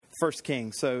1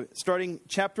 Kings. So starting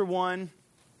chapter 1,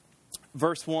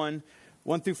 verse 1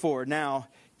 through 4. Now,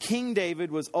 King David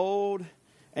was old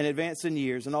and advanced in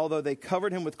years, and although they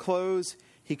covered him with clothes,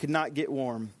 he could not get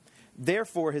warm.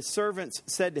 Therefore his servants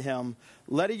said to him,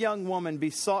 "Let a young woman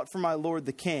be sought for my lord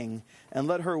the king, and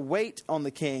let her wait on the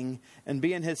king and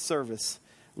be in his service.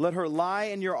 Let her lie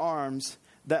in your arms,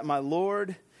 that my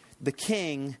lord the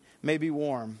king may be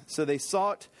warm." So they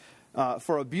sought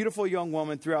for a beautiful young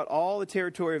woman throughout all the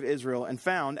territory of Israel, and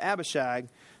found Abishag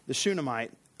the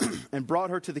Shunammite, and brought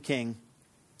her to the king.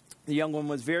 The young woman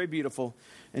was very beautiful,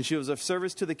 and she was of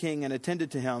service to the king and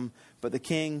attended to him, but the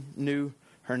king knew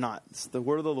her not. It's the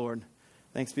word of the Lord.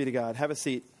 Thanks be to God. Have a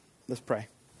seat. Let's pray.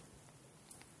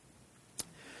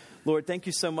 Lord, thank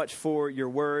you so much for your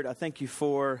word. I thank you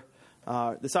for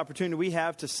this opportunity we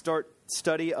have to start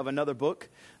study of another book,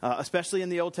 especially in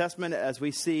the Old Testament, as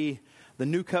we see the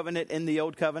new covenant in the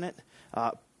old covenant.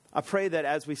 I pray that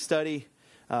as we study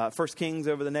 1 Kings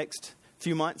over the next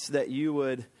few months, that you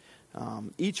would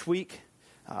each week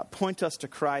point us to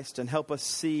Christ and help us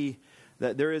see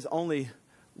that there is only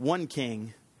one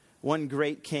king, one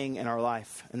great king in our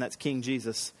life, and that's King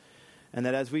Jesus. And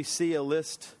that as we see a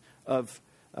list of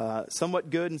somewhat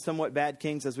good and somewhat bad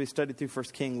kings as we study through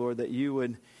 1 King, Lord, that you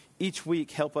would each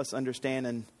week help us understand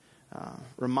and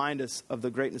remind us of the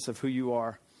greatness of who you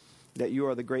are, that you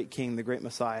are the great King, the great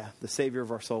Messiah, the Savior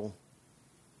of our soul.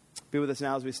 Be with us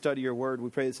now as we study your word. We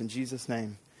pray this in Jesus'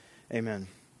 name. Amen.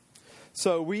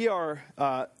 So we are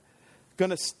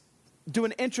going to do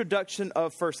an introduction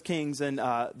of 1 Kings. And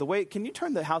the way, can you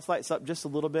turn the house lights up just a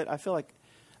little bit? I feel like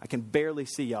I can barely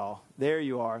see y'all. There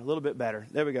you are, a little bit better.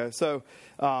 There we go. So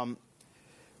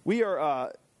we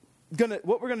are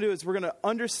what we're going to do is we're going to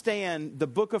understand the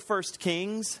book of 1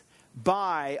 Kings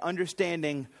by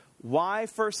understanding why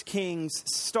 1 Kings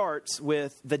starts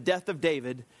with the death of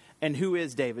David and who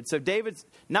is David. So David's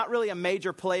not really a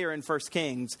major player in 1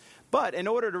 Kings, but in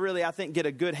order to really, I think, get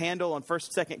a good handle on 1st,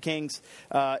 2nd Kings,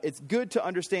 it's good to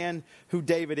understand who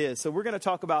David is. So we're going to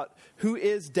talk about who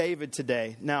is David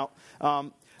today. Now,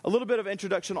 a little bit of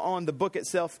introduction on the book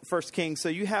itself, 1 Kings. So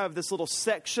you have this little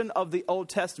section of the Old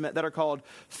Testament that are called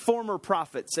former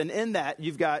prophets. And in that,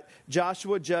 you've got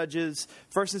Joshua, Judges,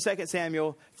 1st and 2nd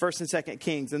Samuel, 1st and 2nd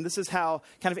Kings. And this is how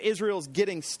kind of Israel's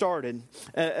getting started.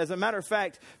 As a matter of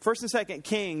fact, 1st and 2nd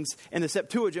Kings in the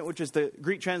Septuagint, which is the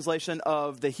Greek translation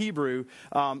of the Hebrew,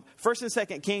 1st and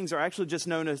 2nd Kings are actually just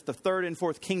known as the 3rd and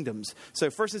 4th kingdoms. So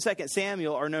 1st and 2nd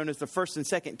Samuel are known as the 1st and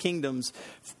 2nd kingdoms.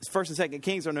 1st and 2nd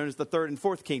Kings are known as the 3rd and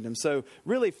 4th kingdoms. So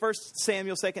really, 1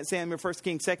 Samuel, 2 Samuel, 1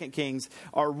 Kings, 2 Kings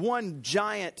are one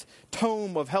giant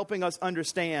tome of helping us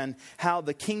understand how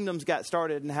the kingdoms got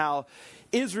started and how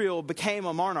Israel became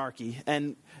a monarchy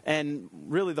and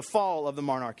really the fall of the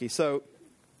monarchy. So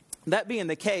that being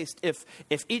the case, if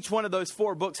each one of those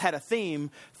four books had a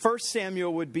theme, 1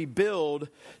 Samuel would be build,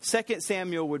 2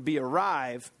 Samuel would be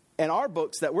arrive, and our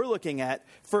books that we're looking at,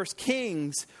 1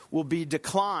 Kings will be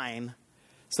decline.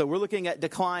 So we're looking at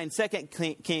decline. 2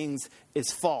 Kings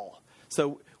is fall.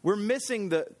 So we're missing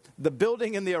the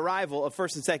building and the arrival of 1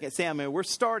 and 2 Samuel. We're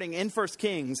starting in 1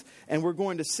 Kings, and we're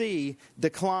going to see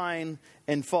decline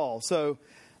and fall. So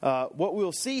what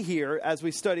we'll see here as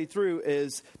we study through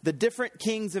is the different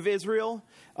kings of Israel.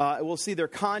 We'll see their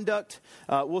conduct.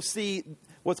 We'll see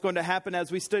what's going to happen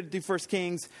as we study through 1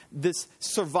 Kings, this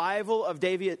survival of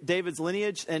David's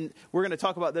lineage. And we're going to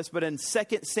talk about this, but in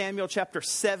 2 Samuel chapter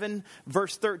 7,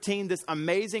 verse 13, this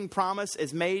amazing promise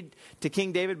is made to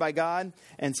King David by God.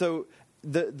 And so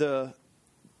the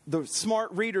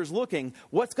smart readers looking,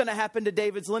 what's going to happen to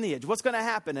David's lineage? What's going to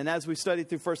happen? And as we study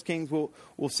through 1 Kings,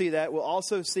 we'll see that. We'll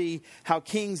also see how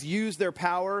kings use their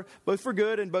power, both for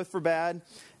good and both for bad,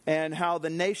 and how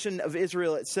the nation of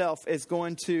Israel itself is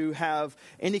going to have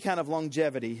any kind of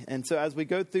longevity. And so as we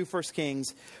go through 1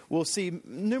 Kings, we'll see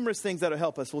numerous things that will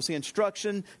help us. We'll see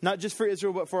instruction, not just for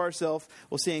Israel, but for ourselves.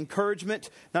 We'll see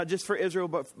encouragement, not just for Israel,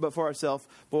 but for ourselves.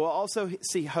 But we'll also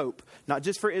see hope, not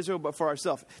just for Israel, but for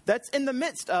ourselves. That's in the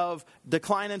midst of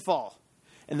decline and fall.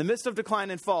 In the midst of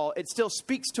decline and fall, it still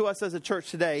speaks to us as a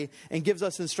church today and gives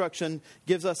us instruction,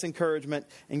 gives us encouragement,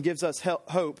 and gives us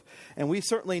hope. And we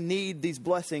certainly need these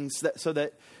blessings so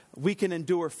that we can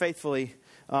endure faithfully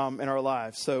in our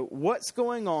lives. So what's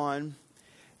going on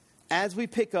as we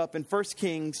pick up in 1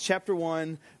 Kings chapter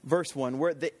 1, verse 1? We're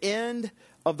at the end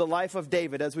of the life of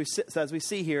David, as we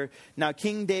see here. Now,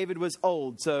 King David was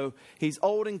old, so he's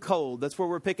old and cold. That's where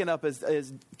we're picking up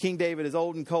as King David is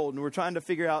old and cold, and we're trying to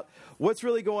figure out what's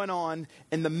really going on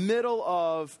in the middle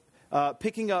of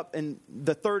picking up in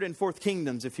the 3rd and 4th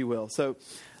kingdoms, if you will. So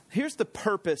here's the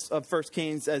purpose of 1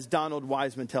 Kings, as Donald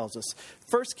Wiseman tells us.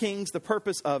 1 Kings, the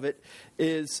purpose of it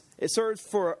is it serves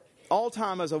for all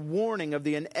time as a warning of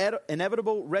the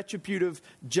inevitable retributive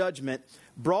judgment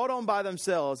brought on by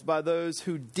themselves by those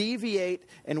who deviate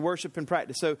in worship and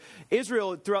practice. So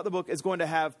Israel, throughout the book, is going to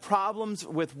have problems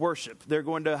with worship. They're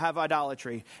going to have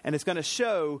idolatry. And it's going to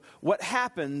show what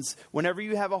happens whenever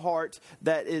you have a heart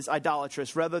that is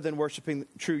idolatrous rather than worshiping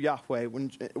true Yahweh,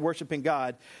 when worshiping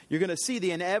God. You're going to see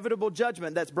the inevitable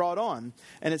judgment that's brought on.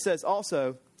 And it says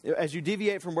also, as you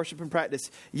deviate from worship and practice,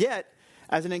 yet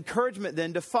as an encouragement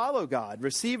then to follow God,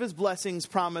 receive his blessings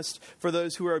promised for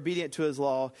those who are obedient to his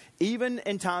law, even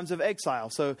in times of exile.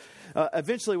 So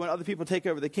eventually when other people take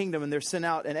over the kingdom and they're sent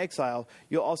out in exile,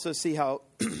 you'll also see how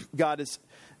God is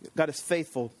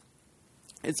faithful.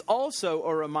 It's also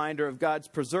a reminder of God's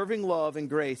preserving love and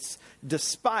grace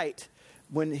despite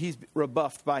when he's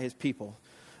rebuffed by his people.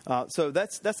 So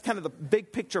that's kind of the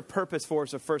big picture purpose for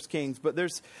us of 1 Kings. But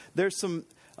there's some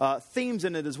themes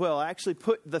in it as well. I actually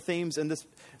put the themes in this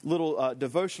little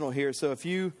devotional here. So if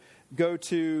you go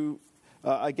to,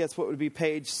 I guess what would be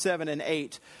page 7 and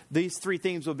 8, these three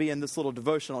themes will be in this little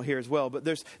devotional here as well. But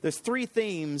there's three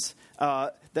themes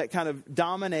that kind of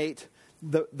dominate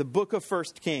the book of 1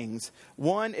 Kings.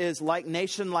 One is like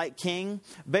nation, like king.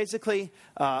 Basically,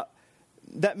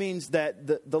 that means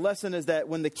that the lesson is that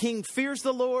when the king fears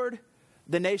the Lord,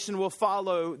 the nation will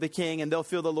follow the king and they'll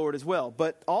fear the Lord as well.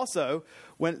 But also,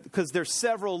 because there's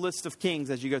several lists of kings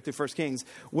as you go through 1 Kings,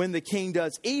 when the king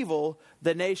does evil,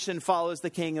 the nation follows the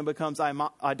king and becomes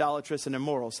idolatrous and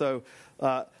immoral. So,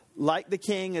 like the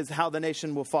king is how the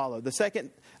nation will follow. The second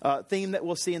theme that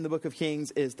we'll see in the book of Kings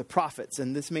is the prophets.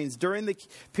 And this means during the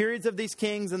periods of these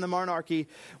kings in the monarchy,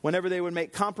 whenever they would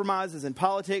make compromises in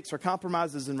politics or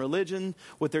compromises in religion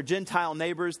with their Gentile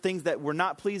neighbors, things that were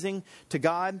not pleasing to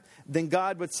God, then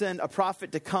God would send a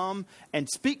prophet to come and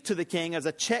speak to the king as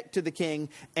a check to the king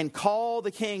and call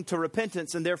the king to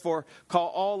repentance and therefore call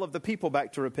all of the people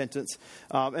back to repentance.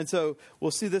 And so we'll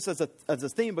see this as a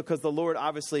theme because the Lord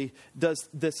obviously does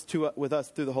this with us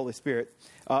through the Holy Spirit.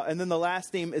 And then the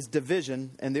last theme is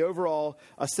division. And the overall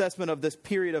assessment of this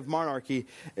period of monarchy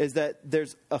is that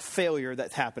there's a failure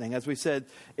that's happening. As we said,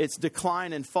 it's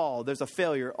decline and fall. There's a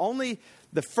failure. Only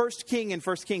the first king in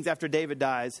 1 Kings after David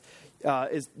dies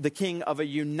is the king of a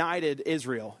united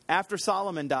Israel. After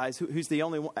Solomon dies, who's the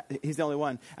only one? He's the only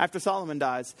one. After Solomon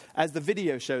dies, as the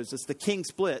video shows us, the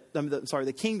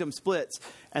kingdom splits.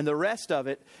 And the rest of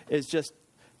it is just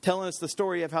telling us the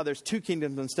story of how there's two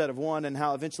kingdoms instead of one, and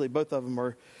how eventually both of them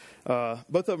are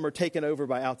taken over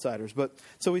by outsiders. But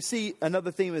so we see another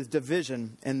theme is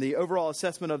division, and the overall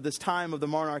assessment of this time of the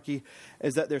monarchy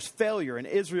is that there's failure, and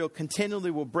Israel continually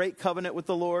will break covenant with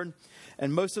the Lord.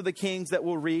 And most of the kings that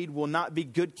we'll read will not be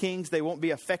good kings; they won't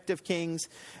be effective kings.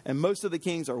 And most of the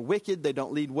kings are wicked; they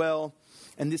don't lead well.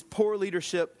 And this poor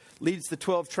leadership leads the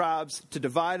 12 tribes to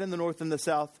divide in the north and the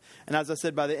south. And as I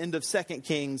said, by the end of 2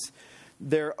 Kings,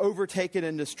 they're overtaken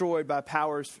and destroyed by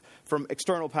powers from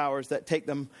external powers that take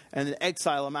them and then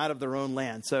exile them out of their own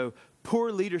land. So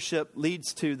poor leadership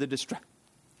leads to the destruction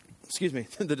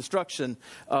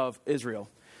of Israel.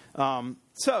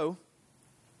 So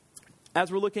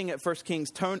as we're looking at 1 Kings,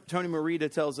 Tony Merida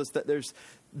tells us that there's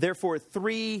therefore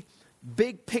three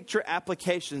big picture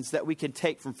applications that we can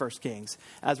take from 1 Kings.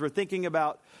 As we're thinking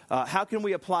about how can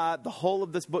we apply the whole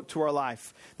of this book to our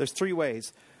life, there's three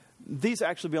ways. These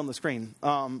actually be on the screen.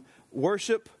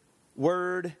 Worship,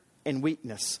 word, and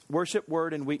weakness. Worship,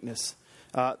 word, and weakness.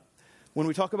 When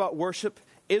we talk about worship,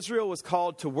 Israel was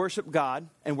called to worship God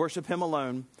and worship him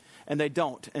alone, and they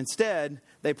don't. Instead,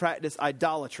 they practice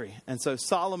idolatry. And so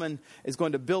Solomon is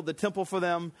going to build the temple for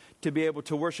them to be able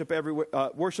to worship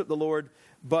the Lord.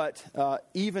 But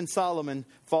even Solomon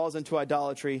falls into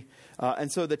idolatry.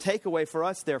 And so the takeaway for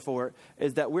us, therefore,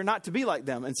 is that we're not to be like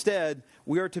them. Instead,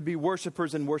 we are to be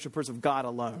worshipers and worshipers of God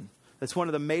alone. That's one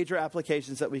of the major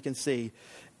applications that we can see,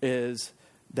 is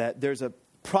that there's a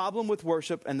problem with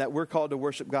worship and that we're called to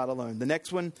worship God alone. The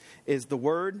next one is the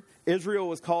word. Israel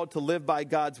was called to live by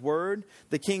God's word.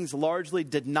 The kings largely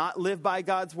did not live by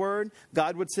God's word.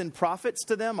 God would send prophets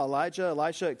to them, Elijah,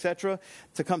 Elisha, etc.,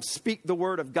 to come speak the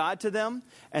word of God to them.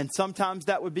 And sometimes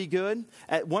that would be good.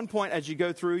 At one point, as you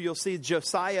go through, you'll see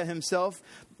Josiah himself.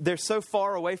 They're so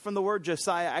far away from the word.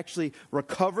 Josiah actually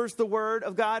recovers the word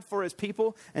of God for his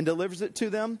people and delivers it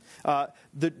to them.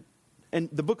 and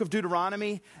the book of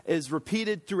Deuteronomy is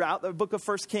repeated throughout the book of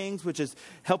 1 Kings, which is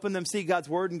helping them see God's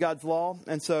word and God's law.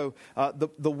 And so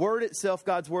the word itself,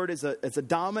 God's word, is a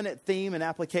dominant theme and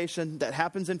application that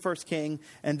happens in 1 King.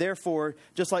 And therefore,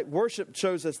 just like worship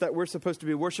shows us that we're supposed to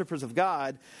be worshipers of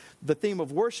God, the theme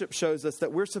of worship shows us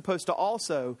that we're supposed to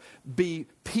also be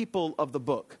people of the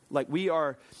book. Like we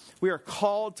are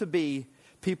called to be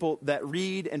people that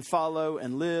read and follow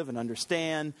and live and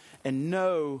understand and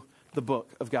know the book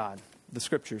of God, the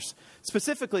scriptures.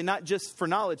 Specifically, not just for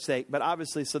knowledge's sake, but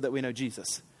obviously so that we know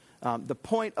Jesus. The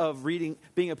point of reading,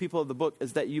 being a people of the book,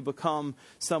 is that you become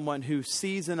someone who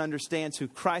sees and understands who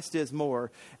Christ is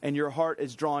more, and your heart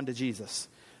is drawn to Jesus.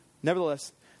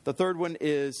 Nevertheless, the third one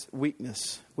is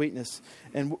weakness.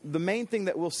 And the main thing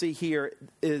that we'll see here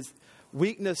is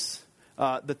weakness.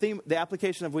 The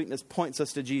application of weakness points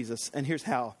us to Jesus, and here's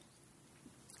how.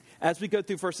 As we go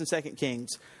through 1 and 2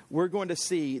 Kings, we're going to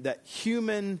see that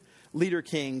human leader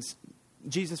kings,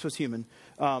 Jesus was human,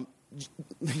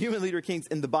 human leader kings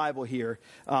in the Bible here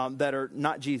that are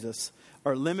not Jesus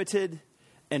are limited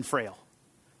and frail.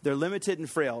 They're limited and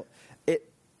frail. It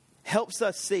helps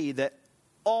us see that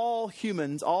all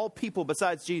humans, all people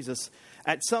besides Jesus,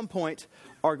 at some point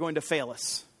are going to fail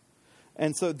us.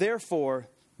 And so therefore,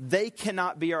 they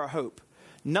cannot be our hope.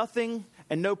 Nothing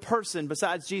and no person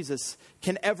besides Jesus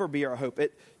can ever be our hope.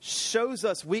 It shows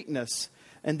us weakness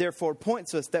and therefore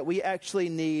points us that we actually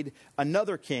need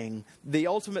another king, the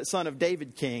ultimate son of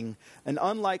David king. And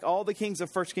unlike all the kings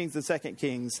of 1 Kings and 2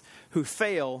 Kings who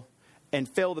fail and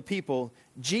fail the people,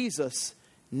 Jesus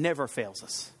never fails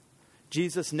us.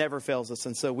 Jesus never fails us,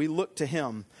 and so we look to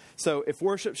him. So if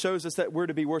worship shows us that we're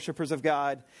to be worshipers of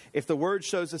God, if the word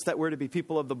shows us that we're to be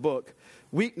people of the book,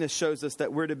 weakness shows us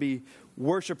that we're to be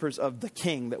worshipers of the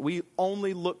king, that we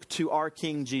only look to our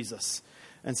King Jesus.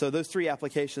 And so those three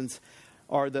applications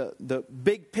are the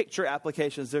big picture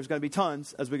applications. There's going to be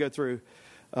tons as we go through,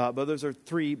 but those are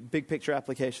three big picture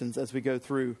applications as we go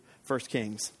through 1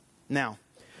 Kings. Now,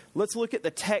 let's look at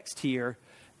the text here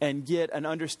and get an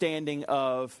understanding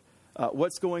of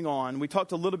what's going on. We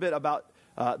talked a little bit about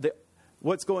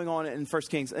what's going on in 1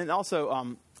 Kings. And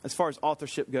also, as far as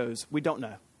authorship goes, we don't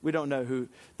know. We don't know who.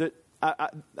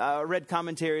 I read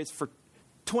commentaries for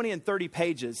 20 and 30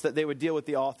 pages that they would deal with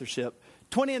the authorship.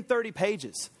 20 and 30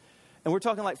 pages. And we're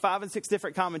talking like 5 and 6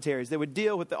 different commentaries. They would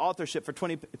deal with the authorship for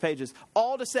 20 pages.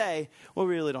 All to say, well,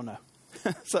 we really don't know.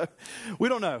 So we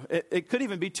don't know. It could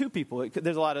even be two people.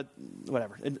 There's a lot of,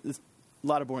 whatever. It's a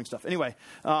lot of boring stuff. Anyway,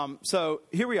 so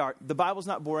here we are. The Bible's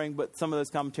not boring, but some of those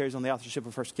commentaries on the authorship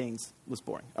of 1 Kings was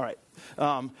boring. All right.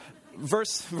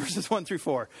 Verses 1 through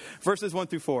 4. Verses 1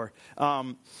 through 4.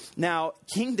 Now,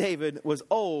 King David was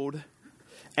old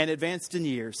and advanced in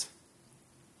years.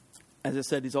 As I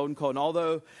said, he's old and cold. And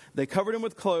although they covered him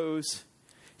with clothes,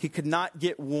 he could not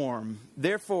get warm.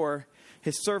 Therefore,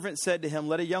 his servant said to him,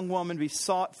 "Let a young woman be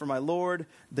sought for my lord,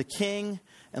 the king,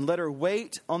 and let her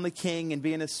wait on the king and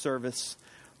be in his service.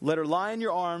 Let her lie in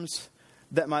your arms,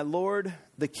 that my lord,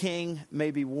 the king, may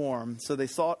be warm." So they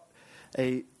sought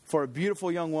for a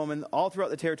beautiful young woman all throughout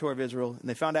the territory of Israel, and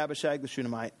they found Abishag the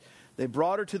Shunammite. They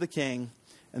brought her to the king,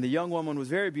 and the young woman was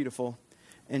very beautiful,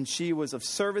 and she was of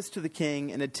service to the king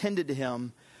and attended to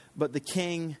him, but the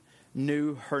king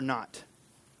knew her not.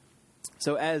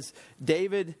 So as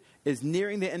David is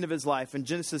nearing the end of his life, in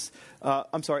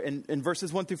in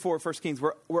verses 1 through 4 of 1 Kings,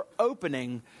 we're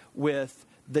opening with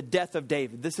the death of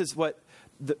David. This is what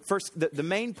the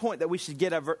main point that we should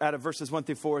get out of verses 1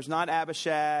 through 4 is not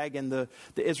Abishag and the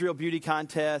Israel beauty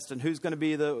contest and who's going to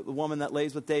be the woman that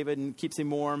lays with David and keeps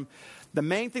him warm. The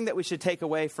main thing that we should take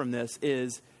away from this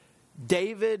is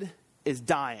David is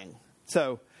dying.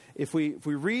 So if we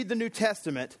read the New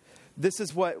Testament, this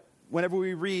is what, whenever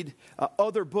we read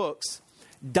other books,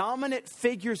 dominant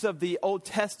figures of the Old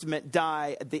Testament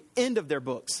die at the end of their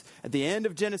books. At the end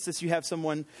of Genesis, you have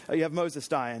Moses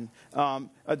dying.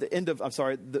 At the end of,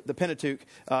 the Pentateuch.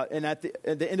 And at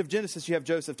the end of Genesis, you have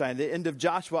Joseph dying. At the end of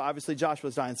Joshua, obviously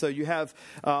Joshua's dying. So you have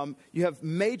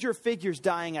major figures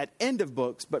dying at end of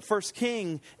books. But First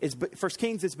Kings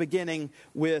is beginning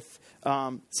with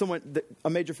a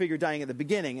major figure dying at the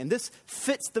beginning. And this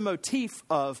fits the motif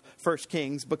of First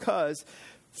Kings because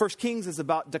First Kings is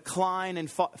about decline and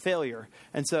failure.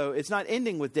 And so it's not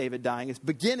ending with David dying. It's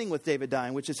beginning with David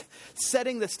dying, which is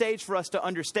setting the stage for us to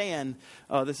understand,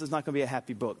 this is not going to be a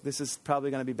happy book. This is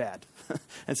probably going to be bad.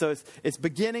 And so it's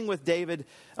beginning with David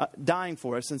dying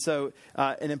for us. And so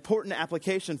an important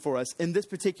application for us in this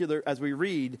particular, as we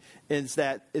read, is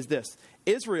this.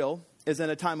 Israel is in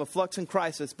a time of flux and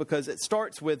crisis because it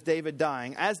starts with David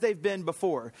dying, as they've been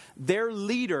before. Their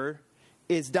leader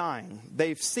is dying.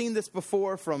 They've seen this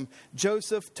before, from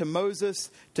Joseph to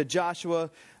Moses to Joshua.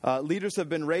 Leaders have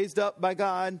been raised up by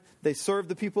God. They serve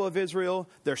the people of Israel.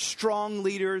 They're strong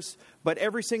leaders, but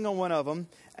every single one of them,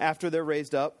 after they're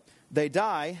raised up, they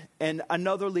die, and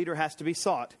another leader has to be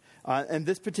sought. And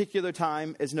this particular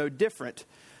time is no different.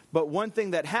 But one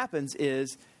thing that happens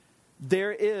is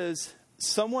there is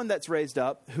someone that's raised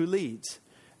up who leads.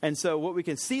 And so what we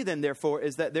can see then, therefore,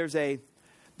 is that there's a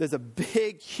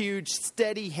big, huge,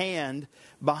 steady hand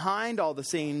behind all the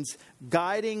scenes,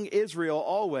 guiding Israel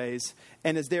always,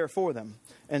 and is there for them.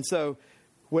 And so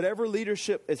whatever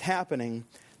leadership is happening,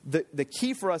 the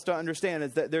key for us to understand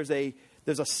is that there's a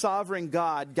sovereign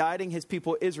God guiding his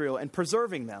people Israel and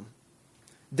preserving them.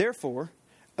 Therefore,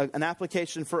 an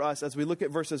application for us as we look at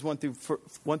verses 1 through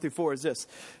 4 is this.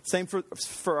 Same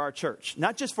for our church.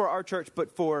 Not just for our church,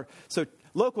 but for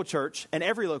local church and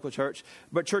every local church,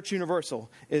 but Church Universal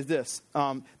is this.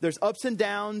 There's ups and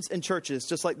downs in churches,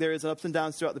 just like there is ups and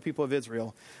downs throughout the people of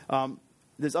Israel.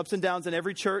 There's ups and downs in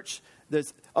every church.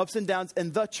 There's ups and downs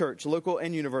in the church, local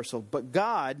and universal. But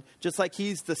God, just like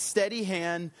he's the steady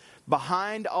hand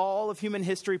behind all of human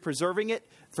history, preserving it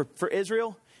for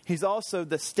Israel, he's also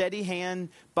the steady hand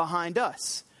behind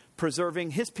us,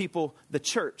 preserving his people, the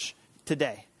church,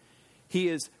 today. He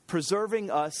is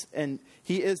preserving us, and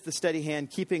he is the steady hand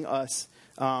keeping us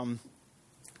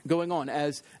going on.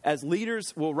 As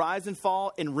leaders will rise and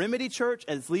fall in Remedy Church,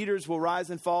 as leaders will rise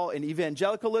and fall in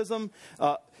evangelicalism,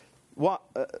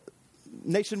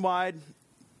 nationwide,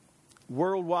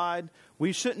 worldwide,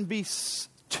 we shouldn't be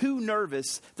too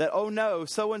nervous that, oh no,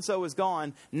 so-and-so is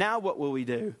gone. Now what will we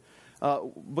do?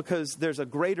 Because there's a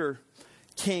greater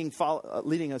king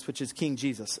leading us, which is King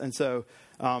Jesus. And so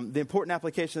the important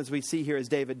application as we see here as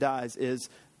David dies is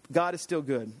God is still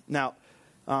good. Now,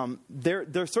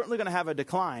 they're certainly going to have a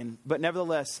decline, but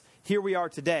nevertheless, here we are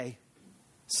today,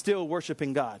 still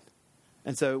worshiping God.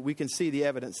 And so we can see the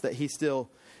evidence that he still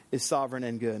is sovereign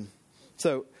and good.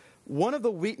 So one of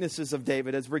the weaknesses of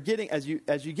David, as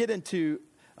you get into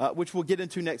which we'll get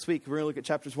into next week. We're going to look at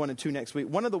chapters 1 and 2 next week.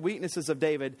 One of the weaknesses of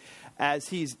David, as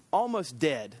he's almost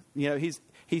dead,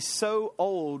 he's so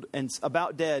old and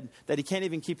about dead that he can't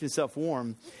even keep himself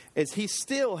warm, is he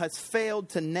still has failed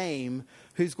to name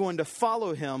who's going to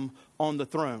follow him on the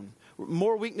throne.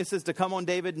 More weaknesses to come on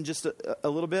David in just a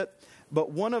little bit. But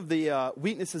one of the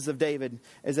weaknesses of David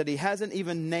is that he hasn't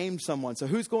even named someone. So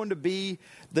who's going to be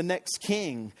the next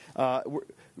king?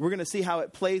 We're going to see how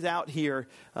it plays out here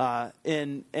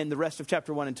in the rest of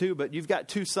chapter 1 and 2. But you've got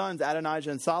two sons,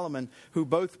 Adonijah and Solomon, who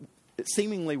both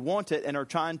seemingly want it and are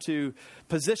trying to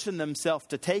position themselves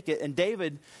to take it. And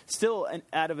David, still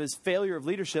out of his failure of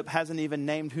leadership, hasn't even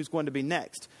named who's going to be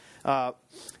next. But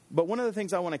one of the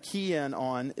things I want to key in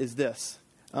on is this.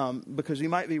 Because you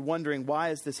might be wondering,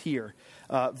 why is this here?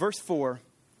 Verse 4,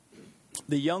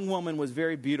 the young woman was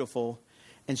very beautiful,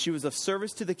 and she was of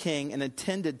service to the king and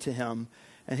attended to him.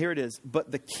 And here it is.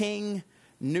 But the king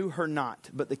knew her not.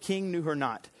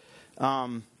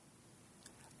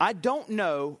 I don't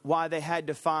know why they had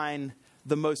to find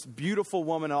the most beautiful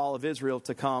woman in all of Israel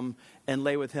to come and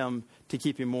lay with him to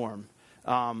keep him warm.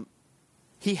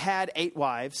 He had 8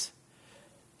 wives.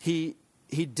 He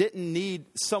didn't need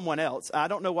someone else. I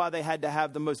don't know why they had to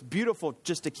have the most beautiful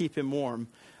just to keep him warm.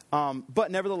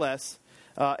 But nevertheless,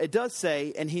 it does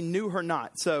say, and he knew her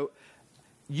not. So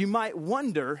you might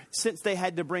wonder, since they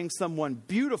had to bring someone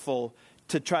beautiful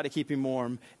to try to keep him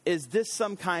warm, is this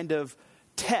some kind of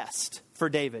test for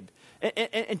David?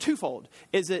 And twofold.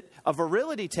 Is it a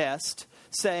virility test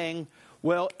saying,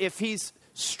 well, if he's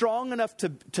strong enough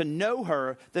to know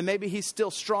her, then maybe he's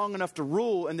still strong enough to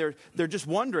rule, and they're just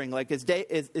wondering, like, is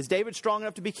David strong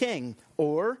enough to be king?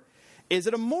 Or is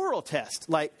it a moral test?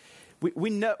 Like,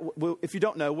 we know, if you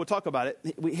don't know, we'll talk about it.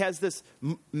 He has this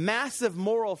massive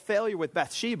moral failure with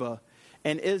Bathsheba,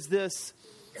 and is this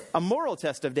a moral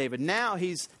test of David? Now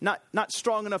he's not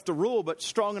strong enough to rule, but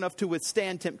strong enough to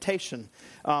withstand temptation.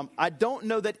 I don't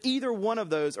know that either one of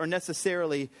those are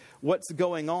necessarily what's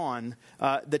going on.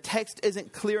 The text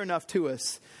isn't clear enough to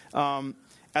us.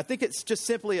 I think it's just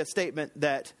simply a statement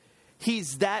that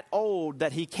he's that old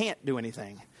that he can't do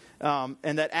anything.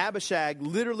 And that Abishag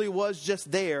literally was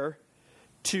just there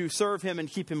to serve him and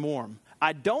keep him warm.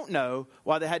 I don't know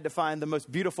why they had to find the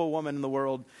most beautiful woman in the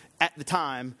world at the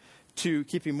time to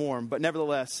keep him warm. But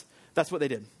nevertheless, that's what they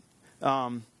did.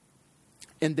 In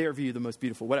their view, the most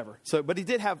beautiful, whatever. So, but he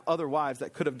did have other wives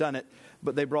that could have done it,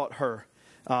 but they brought her.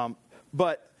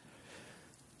 But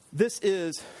this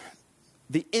is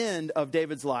the end of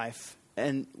David's life.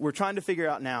 And we're trying to figure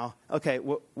out now, okay,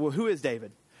 well, who is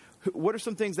David? what are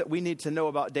some things that we need to know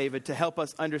about David to help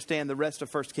us understand the rest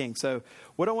of 1 Kings? So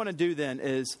what I want to do then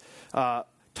is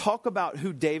talk about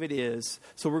who David is.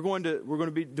 So we're going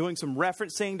to be doing some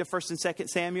referencing to 1 and 2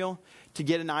 Samuel to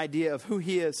get an idea of who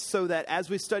he is, so that as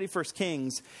we study 1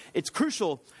 Kings, it's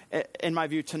crucial, in my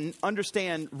view, to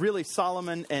understand really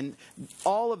Solomon and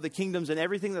all of the kingdoms and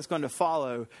everything that's going to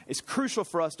follow. It's crucial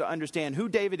for us to understand who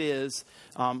David is,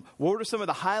 what are some of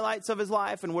the highlights of his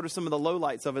life, and what are some of the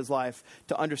lowlights of his life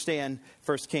to understand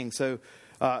 1 Kings. So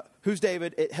who's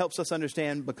David? It helps us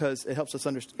understand because it helps us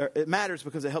it matters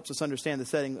because it helps us understand the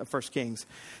setting of 1 Kings.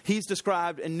 He's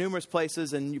described in numerous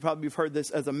places, and you probably have heard this,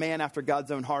 as a man after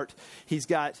God's own heart. He's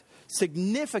got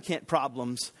significant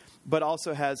problems, but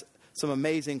also has some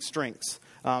amazing strengths.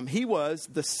 He was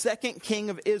the second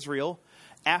king of Israel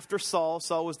after Saul.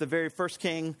 Saul was the very first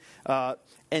king,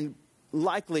 and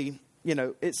likely,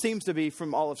 it seems to be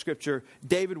from all of Scripture,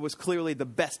 David was clearly the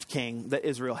best king that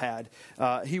Israel had.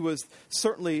 He was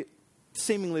certainly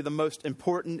seemingly the most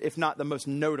important, if not the most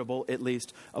notable, at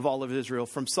least, of all of Israel.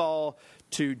 From Saul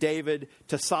to David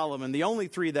to Solomon, the only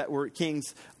three that were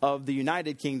kings of the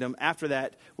United Kingdom. After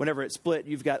that, whenever it split,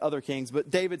 you've got other kings. But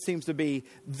David seems to be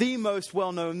the most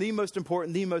well-known, the most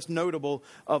important, the most notable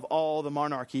of all the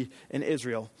monarchy in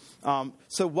Israel.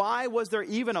 So why was there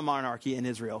even a monarchy in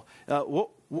Israel?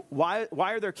 Why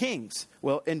are there kings?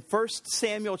 Well, in 1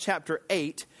 Samuel chapter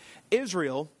 8,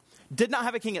 Israel did not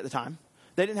have a king at the time.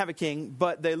 They didn't have a king,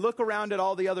 but they look around at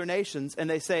all the other nations and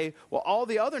they say, well, all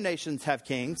the other nations have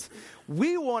kings.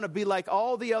 We want to be like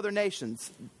all the other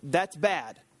nations. That's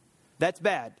bad. That's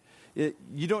bad.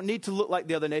 You don't need to look like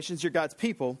the other nations. You're God's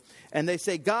people. And they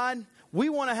say, God, we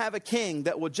want to have a king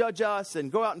that will judge us and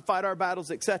go out and fight our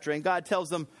battles, etc. And God tells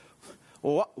them,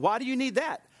 well, why do you need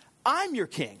that? I'm your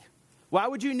king. Why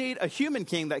would you need a human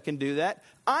king that can do that?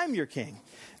 I'm your king.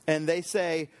 And they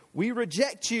say, we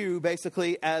reject you,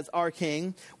 basically, as our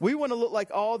king. We want to look like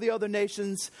all the other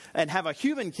nations and have a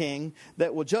human king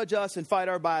that will judge us and fight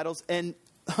our battles. And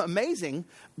amazing,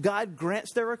 God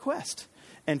grants their request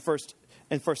in 1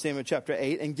 Samuel chapter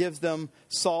 8 and gives them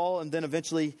Saul and then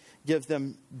eventually gives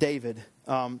them David.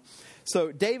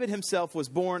 So David himself was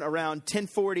born around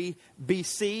 1040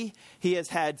 BC. He has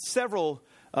had several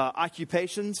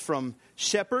occupations, from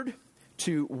shepherd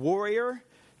to warrior,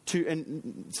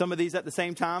 and some of these at the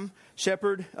same time.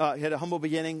 Shepherd, he had a humble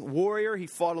beginning. Warrior, he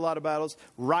fought a lot of battles.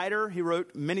 Writer, he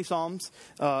wrote many psalms.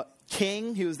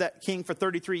 King, he was that king for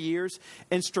 33 years.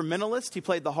 Instrumentalist, he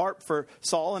played the harp for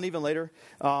Saul and even later.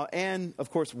 And, of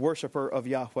course, worshiper of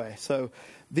Yahweh. So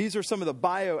these are some of the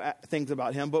bio things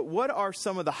about him. But what are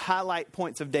some of the highlight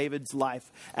points of David's life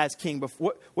as king?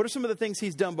 What are some of the things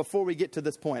he's done before we get to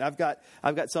this point? I've got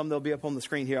some that'll be up on the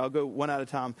screen here. I'll go one at a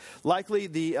time. Likely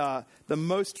the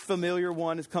most familiar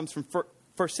one comes from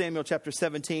 1 Samuel chapter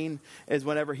 17, is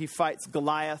whenever he fights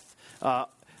Goliath.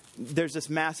 There's this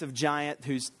massive giant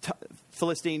who's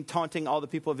Philistine taunting all the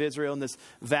people of Israel in this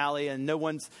valley, and no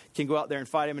one can go out there and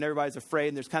fight him, and everybody's afraid,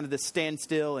 and there's kind of this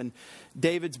standstill, and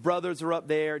David's brothers are up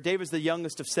there. David's the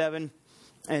youngest of 7,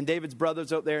 and David's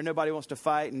brothers are up there. Nobody wants to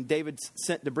fight, and David's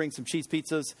sent to bring some cheese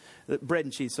pizzas, bread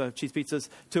and cheese, so cheese pizzas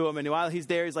to him. And while he's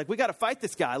there, he's like, we got to fight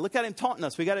this guy. Look at him taunting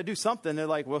us. We got to do something. They're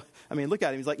like, well, look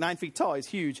at him. He's like 9 feet tall. He's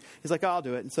huge. He's like, I'll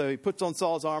do it. And so he puts on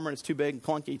Saul's armor, and it's too big and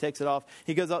clunky. He takes it off.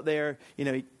 He goes out there.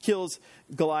 He kills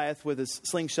Goliath with his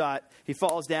slingshot. He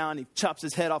falls down. He chops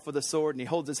his head off with a sword, and he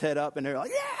holds his head up. And they're like,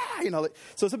 yeah!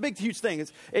 So it's a big, huge thing.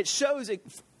 It shows it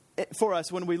for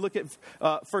us when we look at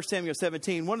 1 Samuel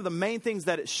 17. One of the main things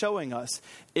that it's showing us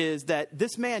is that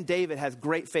this man David has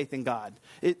great faith in God.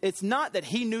 It's not that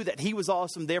he knew that he was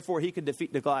awesome, therefore he could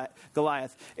defeat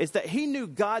Goliath. It's that he knew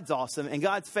God's awesome and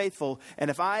God's faithful, and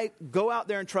if I go out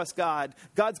there and trust God,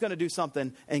 God's going to do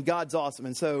something, and God's awesome.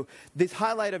 And so this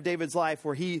highlight of David's life,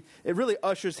 where it really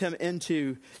ushers him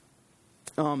into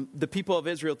the people of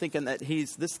Israel thinking that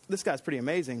this guy's pretty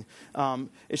amazing.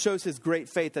 It shows his great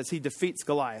faith as he defeats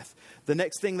Goliath. The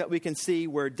next thing that we can see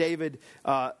where David,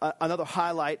 another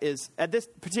highlight, is at this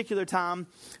particular time,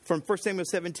 from 1 Samuel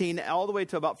 17 all the way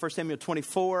to about 1 Samuel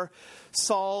 24,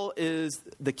 Saul is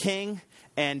the king,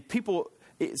 and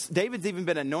David's even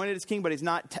been anointed as king, but he's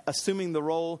not assuming the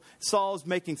role. Saul's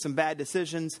making some bad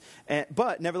decisions.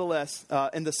 But nevertheless,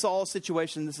 in the Saul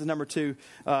situation, this is number 2,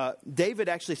 David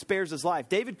actually spares his life.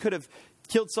 David could have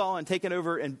killed Saul and taken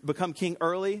over and become king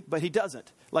early, but he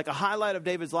doesn't. Like, a highlight of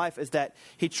David's life is that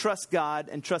he trusts God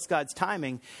and trusts God's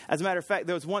timing. As a matter of fact,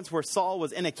 there was once where Saul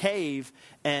was in a cave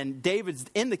and David's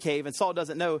in the cave and Saul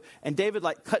doesn't know. And David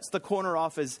cuts the corner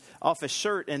off his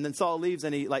shirt, and then Saul leaves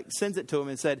and he sends it to him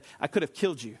and said, I could have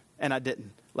killed you and I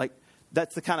didn't.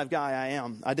 that's the kind of guy I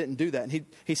am. I didn't do that. And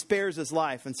he spares his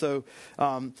life. And so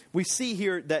we see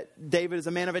here that David is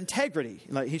a man of integrity.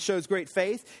 Like, he shows great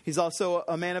faith. He's also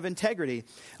a man of integrity.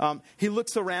 He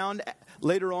looks around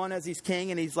later on as he's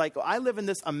king, and he's like, I live in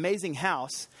this amazing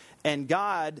house, and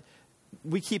God,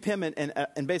 we keep him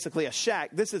in basically a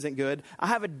shack. This isn't good. I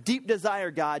have a deep desire,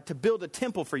 God, to build a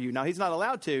temple for you. Now, he's not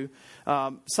allowed to.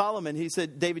 Solomon, he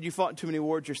said, David, you fought in too many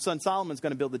wars. Your son Solomon's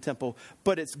going to build the temple.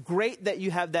 But it's great that you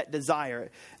have that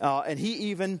desire. And he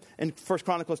even, in 1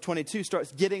 Chronicles 22,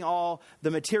 starts getting all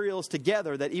the materials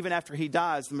together that even after he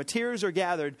dies, the materials are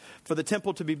gathered for the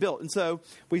temple to be built. And so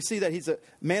we see that he's a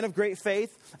man of great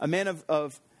faith, a man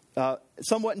of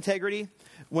somewhat integrity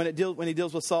when he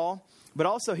deals with Saul. But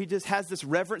also, he just has this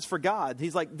reverence for God.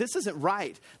 He's like, this isn't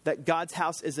right that God's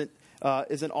house isn't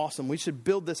awesome. We should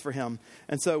build this for him.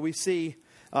 And so we see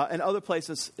in other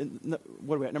places,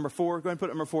 what are we at, number 4? Go ahead and put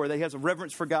number 4. That he has a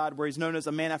reverence for God, where he's known as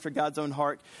a man after God's own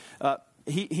heart.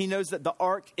 He knows that the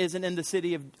ark isn't in the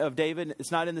city of David.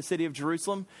 It's not in the city of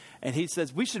Jerusalem. And he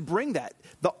says, we should bring that.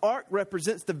 The ark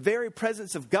represents the very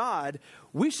presence of God.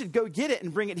 We should go get it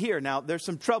and bring it here. Now, there's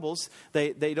some troubles.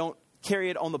 They don't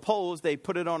carry it on the poles. They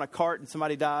put it on a cart and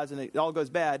somebody dies and it all goes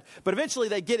bad. But eventually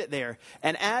they get it there.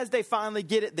 And as they finally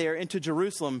get it there into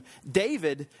Jerusalem,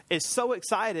 David is so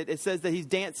excited. It says that he's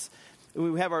danced.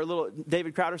 We have our little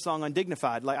David Crowder song,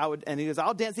 Undignified. And he goes,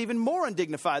 I'll dance even more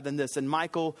undignified than this. And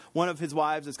Michal, one of his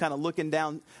wives, is kind of looking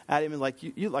down at him and like,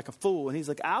 you like a fool. And he's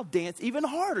like, I'll dance even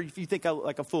harder if you think I look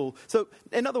like a fool. So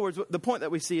in other words, the point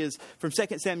that we see is from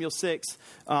 2 Samuel 6,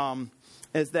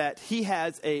 is that he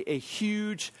has a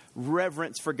huge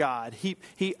reverence for God.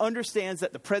 He understands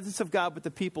that the presence of God with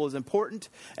the people is important,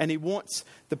 and he wants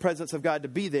the presence of God to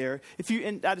be there.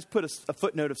 And I just put a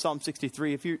footnote of Psalm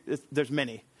 63. There's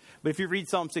many. But if you read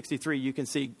Psalm 63, you can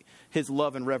see his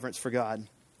love and reverence for God.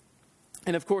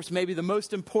 And of course, maybe the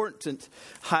most important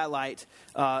highlight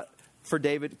for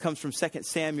David comes from 2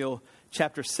 Samuel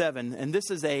chapter 7. And this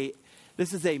is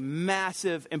a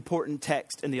massive, important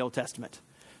text in the Old Testament.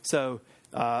 So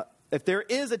if there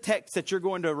is a text that you're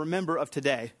going to remember of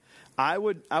today, I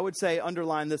would say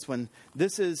underline this one.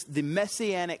 This is the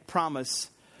messianic promise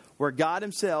where God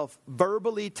himself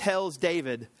verbally tells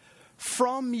David,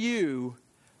 from you,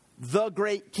 the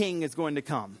great king is going to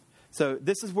come. So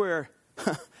this is where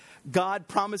God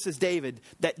promises David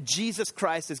that Jesus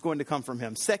Christ is going to come from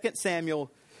him. 2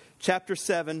 Samuel chapter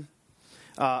 7.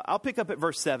 I'll pick up at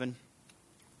verse 7.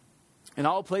 In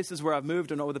all places where I've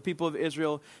moved and with the people of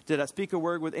Israel, did I speak a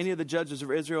word with any of the judges of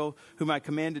Israel, whom I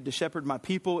commanded to shepherd my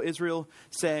people Israel,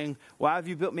 saying, why have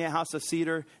you built me a house of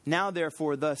cedar? Now,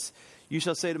 therefore, thus you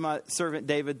shall say to my servant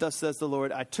David, thus says the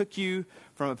Lord, I took you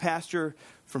from a pasture,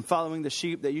 from following the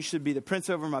sheep, that you should be the prince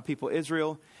over my people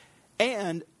Israel.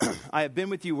 And I have been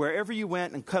with you wherever you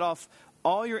went and cut off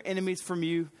all your enemies from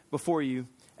you before you.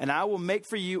 And I will make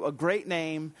for you a great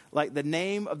name, like the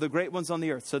name of the great ones on the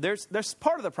earth. So there's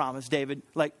part of the promise, David.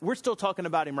 Like, we're still talking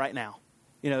about him right now.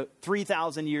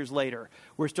 3,000 years later,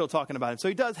 we're still talking about him. So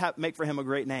he does make for him a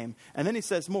great name. And then he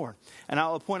says more. And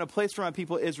I'll appoint a place for my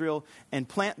people Israel and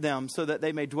plant them so that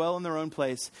they may dwell in their own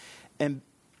place and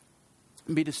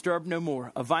be disturbed no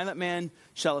more. A violent man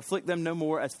shall afflict them no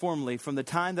more as formerly, from the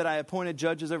time that I appointed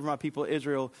judges over my people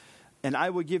Israel. And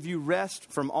I will give you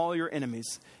rest from all your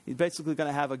enemies. He's basically going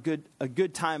to have a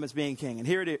good time as being king. And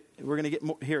here it is. We're going to get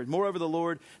more, here. Moreover, the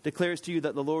Lord declares to you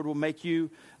that the Lord will make you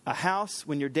a house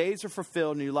when your days are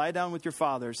fulfilled and you lie down with your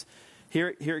fathers.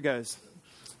 Here it goes.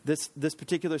 This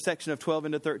particular section of 12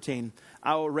 into 13.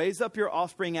 I will raise up your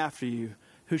offspring after you,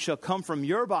 who shall come from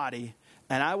your body,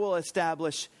 and I will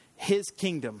establish his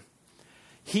kingdom.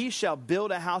 He shall build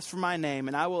a house for my name,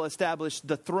 and I will establish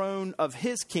the throne of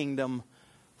his kingdom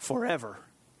forever.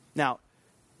 Now,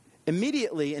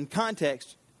 immediately in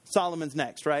context, Solomon's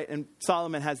next, right? And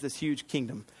Solomon has this huge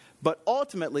kingdom. But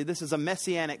ultimately, this is a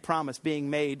messianic promise being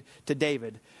made to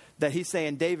David, that he's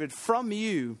saying, David, from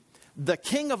you, the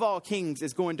king of all kings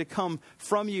is going to come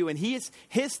from you, and his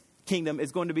kingdom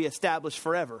is going to be established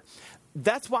forever.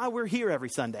 That's why we're here every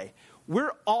Sunday.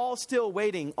 We're all still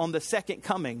waiting on the second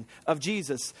coming of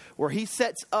Jesus, where he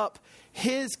sets up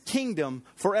his kingdom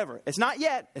forever. It's not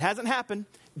yet. It hasn't happened.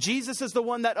 Jesus is the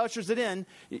one that ushers it in.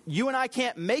 You and I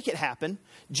can't make it happen.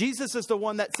 Jesus is the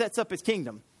one that sets up his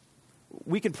kingdom.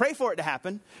 We can pray for it to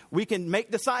happen. We can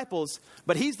make disciples,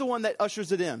 but he's the one that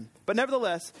ushers it in. But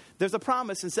nevertheless, there's a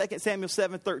promise in 2 Samuel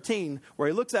 7:13 where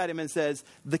he looks at him and says,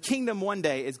 the kingdom one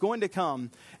day is going to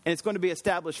come and it's going to be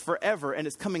established forever, and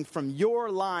it's coming from your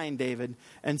line, David.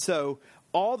 And so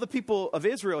all the people of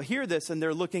Israel hear this, and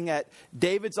they're looking at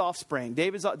David's offspring.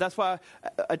 That's why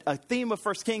a theme of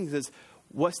 1 Kings is,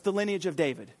 what's the lineage of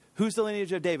David? who's the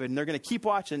lineage of David? And they're going to keep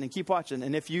watching and keep watching.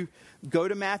 And if you go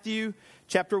to Matthew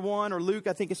chapter 1 or Luke,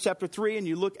 I think it's chapter 3, and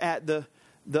you look at the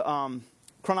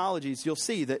chronologies, you'll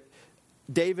see that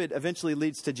David eventually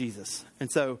leads to Jesus.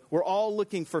 And so we're all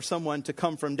looking for someone to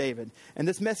come from David. And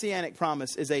this messianic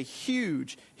promise is a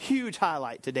huge, huge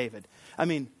highlight to David. I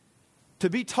mean, to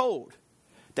be told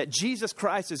that Jesus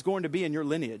Christ is going to be in your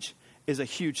lineage is a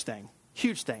huge thing.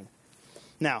 Huge thing.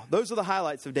 Now, those are the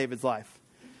highlights of David's life.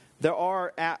 There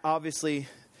are obviously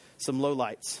some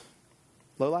lowlights.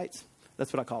 Lowlights?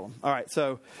 That's what I call them. All right,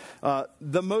 so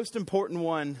the most important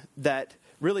one that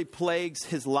really plagues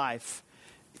his life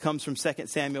comes from 2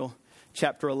 Samuel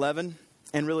chapter 11,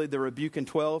 and really the rebuke in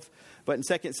 12. But in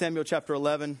 2 Samuel chapter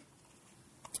 11,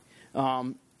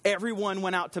 everyone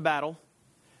went out to battle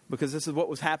because this is what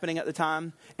was happening at the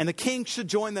time. And the king should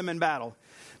join them in battle.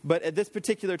 But at this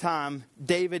particular time,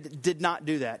 David did not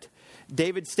do that.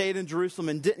 David stayed in Jerusalem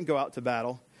and didn't go out to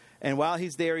battle. And while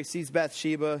he's there, he sees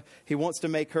Bathsheba. He wants to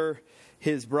make her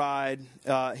his bride.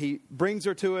 He brings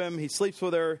her to him. He sleeps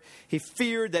with her. He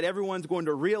feared that everyone's going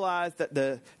to realize that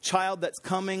the child that's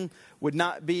coming would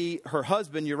not be her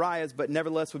husband, Uriah's, but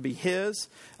nevertheless would be his.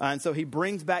 And so he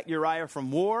brings back Uriah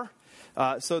from war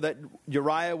so that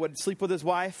Uriah would sleep with his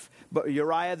wife. But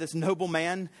Uriah, this noble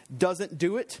man, doesn't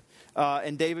do it.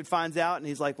 And David finds out, and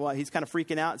he's like, well, he's kind of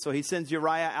freaking out. So he sends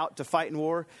Uriah out to fight in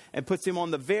war and puts him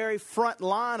on the very front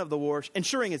line of the war,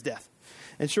 ensuring his death.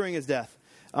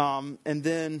 And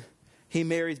then he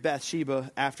marries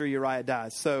Bathsheba after Uriah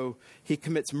dies. So he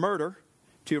commits murder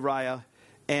to Uriah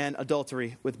and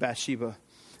adultery with Bathsheba.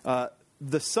 The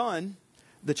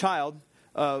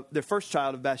first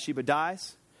child of Bathsheba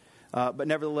dies. But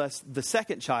nevertheless, the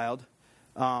second child,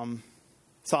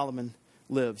 Solomon,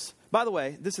 lives. By the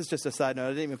way, this is just a side note. I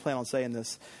didn't even plan on saying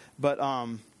this. But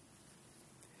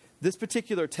this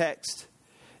particular text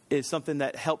is something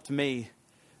that helped me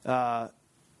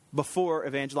before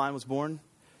Evangeline was born,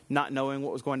 not knowing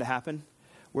what was going to happen,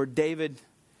 where David,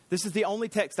 this is the only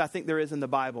text I think there is in the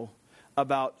Bible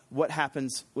about what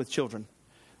happens with children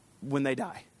when they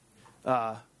die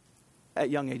at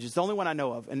young ages. It's the only one I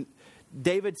know of. And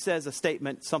David says a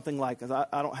statement, something like,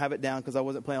 I don't have it down because I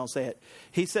wasn't planning on saying it.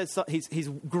 He says he's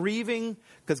grieving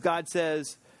because God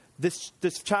says, this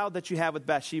child that you have with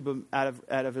Bathsheba out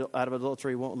of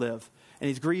adultery won't live. And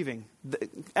he's grieving,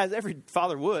 as every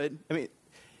father would. I mean,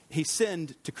 he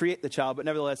sinned to create the child, but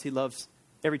nevertheless, he loves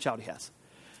every child he has.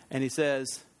 And he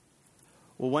says,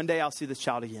 well, one day I'll see this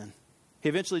child again. He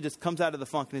eventually just comes out of the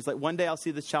funk, and he's like, one day I'll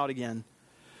see this child again.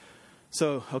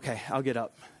 So, okay, I'll get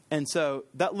up. And so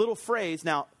that little phrase,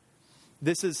 now,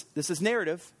 this is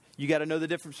narrative. You got to know the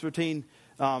difference between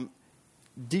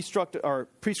destructive or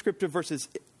prescriptive versus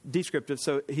descriptive.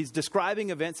 So he's describing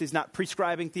events. He's not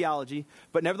prescribing theology.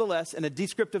 But nevertheless, in a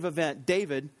descriptive event,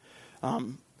 David,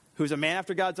 who's a man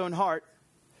after God's own heart,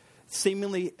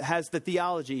 seemingly has the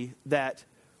theology that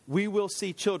we will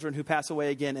see children who pass away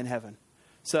again in heaven.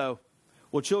 So,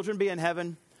 will children be in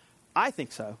heaven? I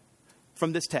think so,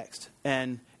 from this text.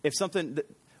 And if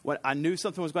when I knew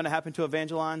something was going to happen to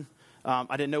Evangeline,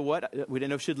 I didn't know what. We didn't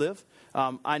know if she'd live.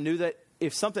 I knew that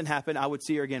if something happened, I would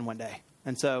see her again one day.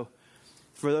 And so,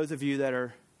 for those of you that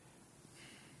are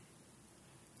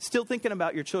still thinking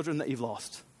about your children that you've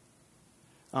lost,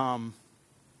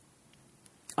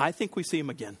 I think we see him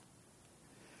again.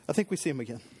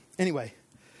 Anyway,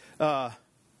 and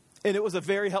it was a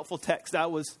very helpful text. I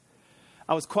was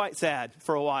quite sad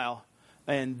for a while.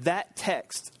 And that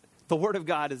text, the Word of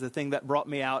God, is the thing that brought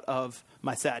me out of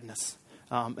my sadness.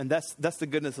 And that's the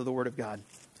goodness of the Word of God.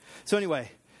 So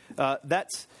anyway,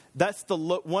 that's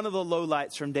one of the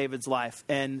lowlights from David's life.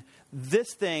 And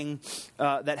this thing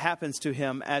that happens to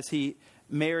him as he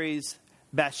marries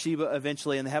Bathsheba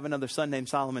eventually, and they have another son named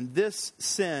Solomon. This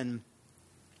sin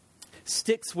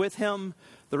sticks with him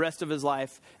the rest of his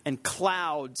life and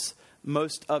clouds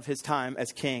most of his time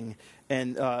as king.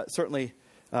 And certainly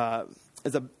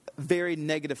is a very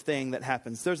negative thing that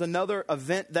happens. There's another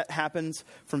event that happens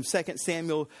from 2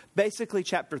 Samuel, basically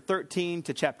chapter 13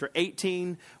 to chapter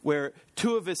 18, where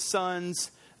two of his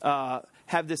sons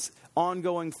have this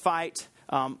ongoing fight.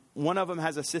 One of them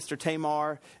has a sister,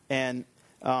 Tamar, and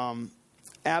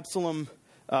Absalom's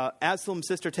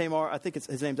sister Tamar, I think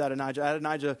his name's Adonijah.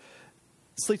 Adonijah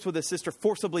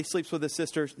forcibly sleeps with his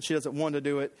sister. She doesn't want to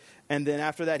do it. And then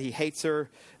after that, he hates her.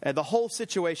 The whole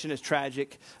situation is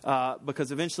tragic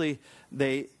because eventually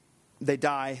they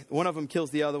die. One of them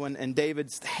kills the other one. And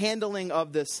David's handling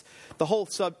of this, the whole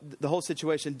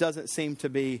situation doesn't seem to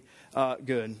be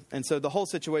good. And so the whole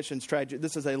situation is tragic.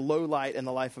 This is a low light in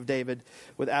the life of David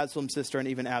with Absalom's sister and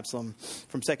even Absalom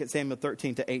from 2 Samuel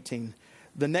 13 to 18.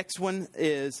 The next one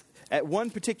is at one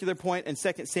particular point in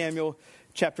 2 Samuel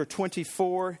chapter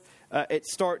 24. It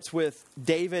starts with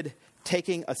David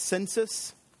taking a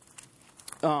census.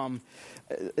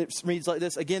 It reads like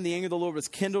this. Again, the anger of the Lord was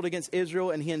kindled against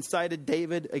Israel, and he incited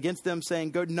David against them,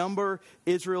 saying, go number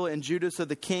Israel and Judah. So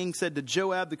the king said to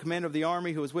Joab, the commander of the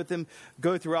army who was with him,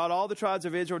 go throughout all the tribes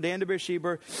of Israel, Dan to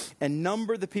Beersheba, and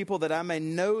number the people that I may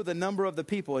know the number of the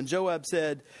people. And Joab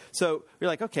said, so you're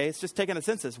like, okay, it's just taking a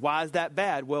census. Why is that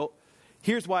bad? Well,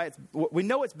 here's why we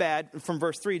know it's bad from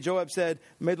verse 3. Joab said,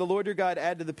 may the Lord your God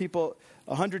add to the people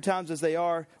 100 times as they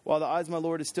are, while the eyes of my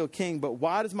Lord is still king. But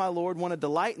why does my Lord want to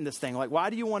delight in this thing? Like, why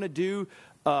do you want to do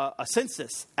a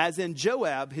census? As in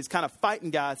Joab, his kind of fighting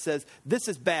guy, says, this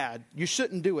is bad. You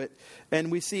shouldn't do it.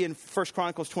 And we see in 1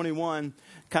 Chronicles 21,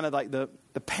 kind of like the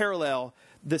parallel,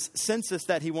 this census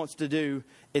that he wants to do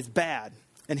is bad.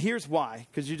 And here's why,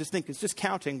 because you just think it's just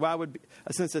counting. Why would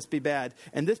a census be bad?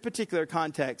 In this particular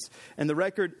context, and the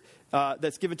record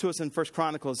that's given to us in 1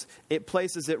 Chronicles, it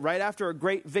places it right after a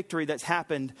great victory that's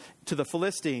happened to the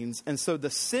Philistines. And so the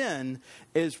sin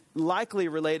is likely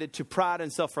related to pride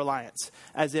and self-reliance.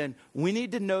 As in, we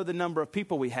need to know the number of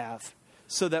people we have,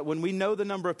 so that when we know the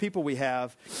number of people we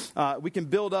have, we can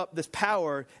build up this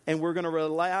power, and we're going to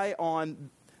rely on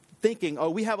thinking, oh,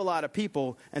 we have a lot of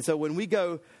people, and so when we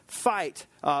go fight,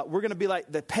 we're going to be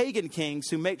like the pagan kings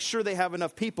who make sure they have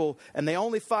enough people, and they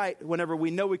only fight whenever we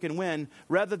know we can win,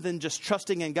 rather than just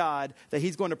trusting in God that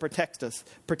he's going to protect us.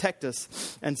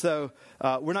 And so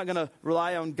we're not going to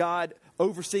rely on God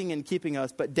overseeing and keeping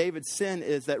us, but David's sin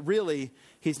is that really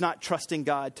he's not trusting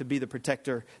God to be the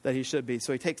protector that he should be.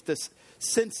 So he takes this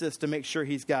census to make sure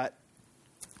he's got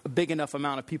a big enough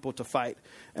amount of people to fight.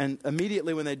 And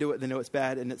immediately when they do it, they know it's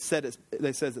bad, and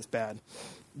they says it's bad.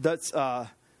 That's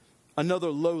another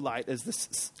low light is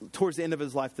this towards the end of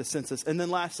his life, the census. And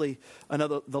then lastly,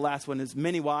 the last one is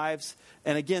many wives.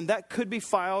 And again, that could be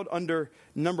filed under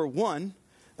number 1,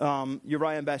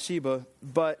 Uriah and Bathsheba,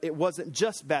 but it wasn't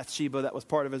just Bathsheba that was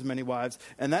part of his many wives.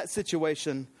 And that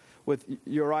situation with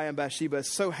Uriah and Bathsheba is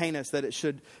so heinous that it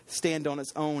should stand on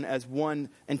its own as one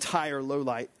entire low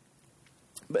light.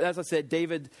 But as I said,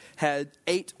 David had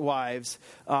 8 wives.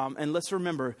 And let's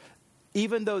remember,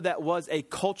 even though that was a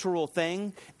cultural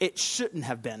thing, it shouldn't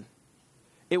have been.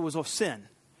 It was a sin.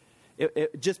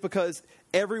 Just because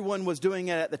everyone was doing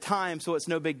it at the time, so it's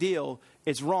no big deal,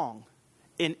 it's wrong.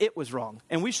 And it was wrong.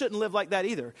 And we shouldn't live like that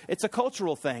either. It's a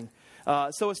cultural thing.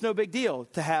 So it's no big deal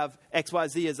to have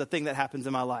XYZ as a thing that happens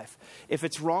in my life. If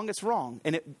it's wrong, it's wrong.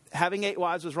 And having 8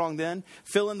 wives was wrong then.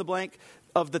 Fill in the blank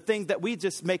of the things that we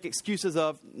just make excuses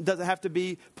of. Doesn't have to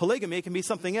be polygamy. It can be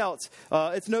something else.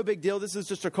 It's no big deal. This is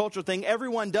just a cultural thing.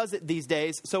 Everyone does it these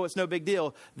days, so it's no big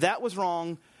deal. That was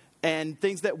wrong, and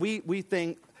things that we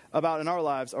think about in our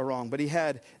lives are wrong. But he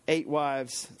had 8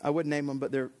 wives. I wouldn't name them,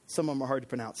 but some of them are hard to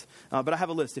pronounce. But I have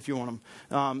a list if you want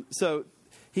them. So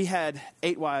he had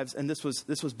 8 wives, and this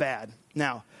was bad.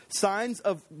 Now, signs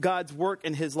of God's work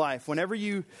in his life. Whenever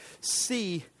you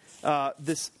see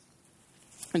this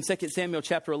in 2 Samuel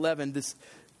chapter 11, this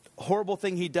horrible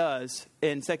thing he does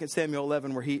in 2 Samuel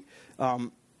 11 where he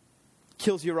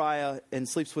kills Uriah and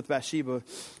sleeps with Bathsheba.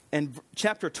 In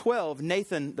chapter 12,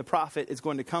 Nathan, the prophet, is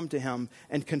going to come to him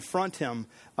and confront him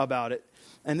about it.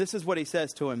 And this is what he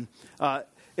says to him.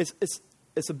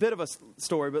 It's a bit of a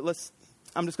story, but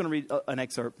I'm just going to read an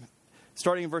excerpt.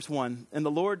 Starting in verse 1. And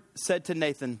the Lord said to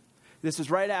Nathan, this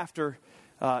is right after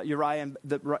Uriah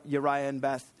and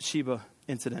Bathsheba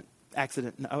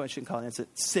accident. No, I shouldn't call it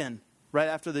incident. Sin. Right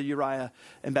after the Uriah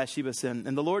and Bathsheba sin.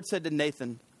 And the Lord said to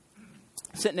Nathan,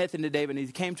 sent Nathan to David, and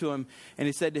he came to him, and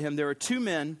he said to him, there are 2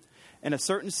 men in a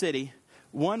certain city,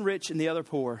 one rich and the other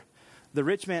poor. The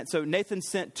rich man, so Nathan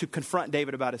sent to confront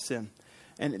David about his sin.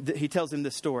 And he tells him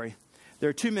this story. There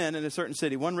are 2 men in a certain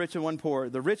city, one rich and one poor.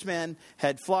 The rich man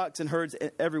had flocks and herds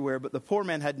everywhere, but the poor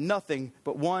man had nothing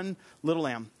but one little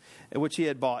lamb, which he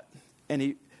had bought. And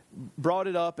he brought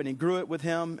it up, and he grew it with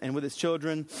him and with his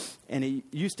children. And he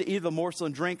used to eat the morsel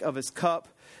and drink of his cup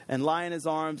and lie in his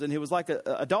arms. And he was like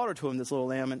a daughter to him, this little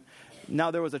lamb. And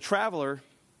now there was a traveler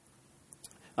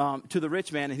to the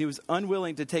rich man, and he was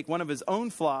unwilling to take one of his own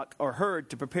flock or herd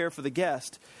to prepare for the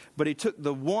guest. But he took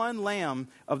the one lamb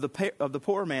of the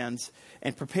poor man's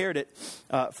and prepared it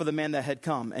for the man that had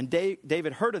come. And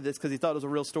David heard of this because he thought it was a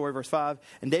real story, verse 5.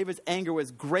 And David's anger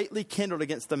was greatly kindled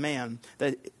against the man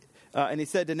and he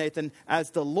said to Nathan,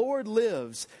 as the Lord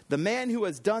lives, the man who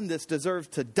has done this deserves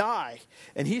to die,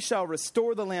 and he shall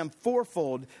restore the lamb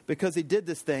fourfold because he did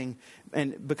this thing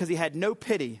and because he had no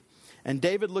pity. And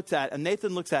Nathan looks at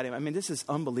him. I mean, this is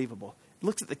unbelievable. He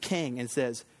looks at the king and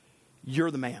says,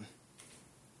 you're the man.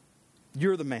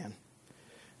 You're the man.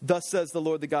 Thus says the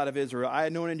Lord, the God of Israel, I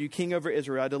anointed you king over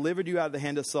Israel. I delivered you out of the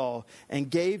hand of Saul and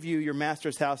gave you your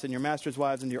master's house and your master's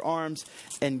wives and your arms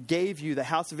and gave you the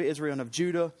house of Israel and of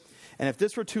Judah. And if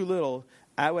this were too little,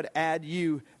 I would add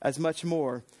you as much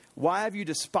more. Why have you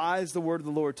despised the word of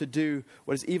the Lord to do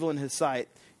what is evil in his sight?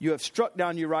 You have struck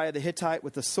down Uriah the Hittite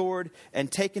with the sword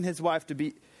and taken his wife to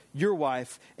be your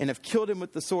wife and have killed him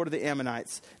with the sword of the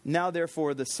Ammonites. Now,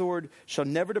 therefore, the sword shall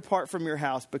never depart from your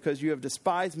house because you have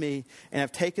despised me and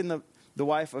have taken the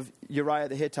wife of Uriah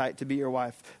the Hittite to be your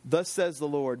wife. Thus says the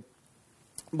Lord,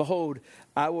 behold,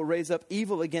 I will raise up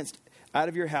evil out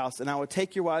of your house, and I will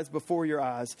take your wives before your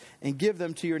eyes and give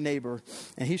them to your neighbor,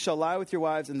 and he shall lie with your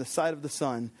wives in the sight of the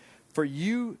sun. For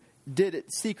you did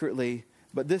it secretly,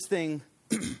 but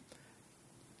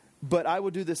I will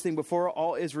do this thing before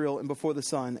all Israel and before the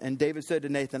sun. And David said to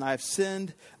Nathan, I have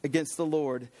sinned against the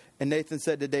Lord. And Nathan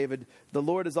said to David, the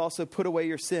Lord has also put away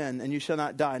your sin, and you shall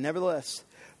not die. Nevertheless,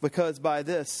 because by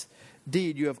this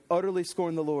deed you have utterly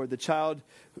scorned the Lord, the child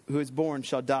who is born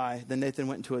shall die. Then Nathan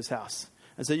went into his house.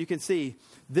 And so you can see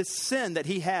this sin that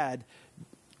he had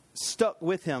stuck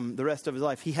with him the rest of his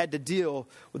life. He had to deal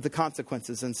with the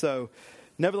consequences. And so,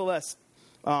 nevertheless,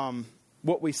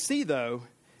 what we see, though,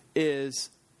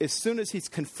 is as soon as he's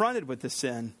confronted with the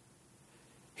sin,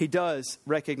 he does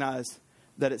recognize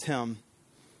that it's him.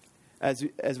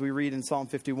 As we read in Psalm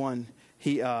 51,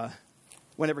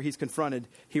 whenever he's confronted,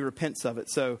 he repents of it.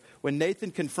 So when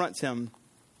Nathan confronts him,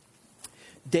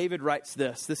 David writes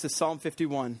this. This is Psalm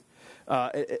 51.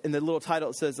 In the little title,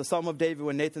 it says, the Psalm of David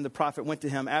when Nathan the prophet went to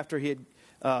him after he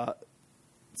had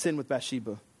sinned with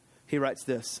Bathsheba. He writes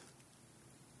this.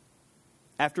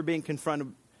 After being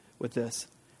confronted with this,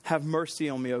 have mercy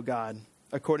on me, O God,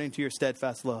 according to your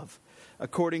steadfast love,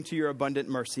 according to your abundant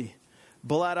mercy.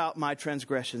 Blot out my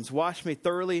transgressions. Wash me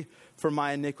thoroughly from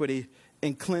my iniquity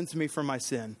and cleanse me from my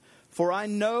sin. For I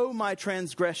know my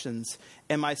transgressions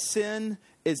and my sin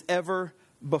is ever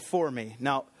before me.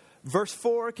 Now, verse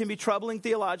 4 can be troubling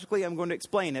theologically. I'm going to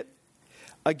explain it.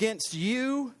 Against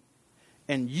you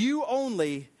and you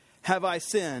only have I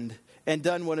sinned and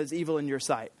done what is evil in your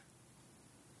sight.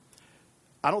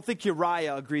 I don't think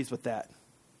Uriah agrees with that,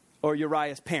 or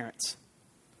Uriah's parents,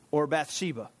 or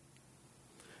Bathsheba.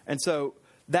 And so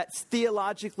that's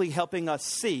theologically helping us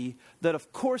see that,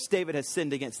 of course, David has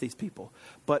sinned against these people.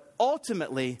 But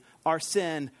ultimately, our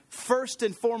sin, first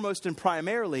and foremost and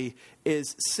primarily,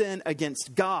 is sin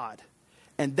against God.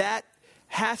 And that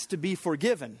has to be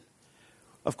forgiven.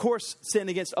 Of course, sin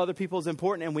against other people is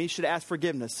important, and we should ask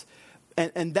forgiveness.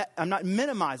 And that I'm not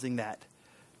minimizing that.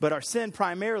 But our sin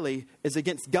primarily is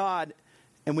against God,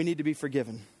 and we need to be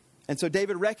forgiven. And so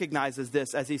David recognizes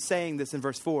this as he's saying this in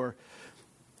verse 4.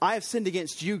 I have sinned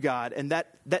against you, God, and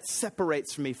that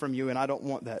separates me from you, and I don't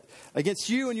want that. Against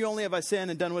you and you only have I sinned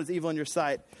and done what is evil in your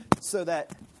sight, so that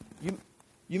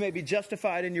you may be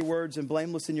justified in your words and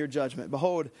blameless in your judgment.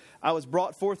 Behold, I was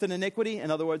brought forth in iniquity. In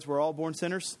other words, we're all born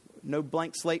sinners. No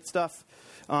blank slate stuff.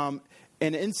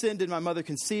 And in sin did my mother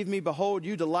conceive me. Behold,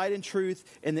 you delight in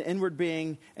truth in the inward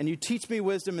being, and you teach me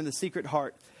wisdom in the secret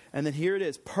heart. And then here it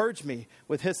is, purge me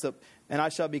with hyssop, and I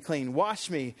shall be clean. Wash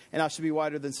me, and I shall be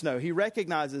whiter than snow. He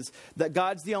recognizes that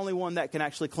God's the only one that can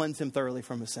actually cleanse him thoroughly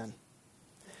from his sin.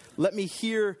 Let me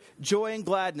hear joy and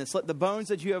gladness. Let the bones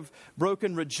that you have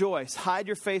broken rejoice. Hide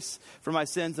your face from my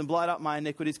sins and blot out my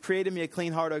iniquities. Create in me a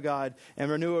clean heart, O God, and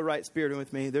renew a right spirit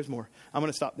with me. There's more. I'm going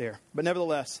to stop there. But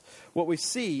nevertheless, what we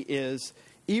see is,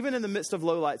 even in the midst of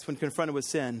lowlights when confronted with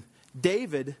sin,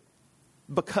 David,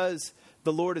 because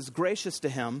the Lord is gracious to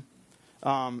him,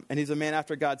 and he's a man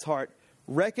after God's heart,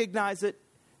 recognizes it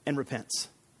and repents.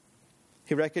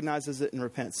 He recognizes it and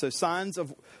repents. So signs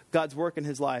of God's work in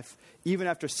his life, even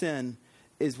after sin,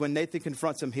 is when Nathan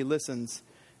confronts him, he listens.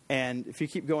 And if you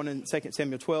keep going in 2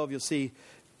 Samuel 12, you'll see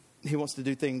he wants to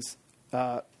do things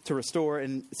to restore.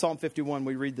 In Psalm 51,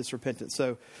 we read this repentance.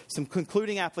 So some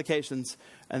concluding applications,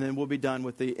 and then we'll be done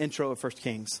with the intro of 1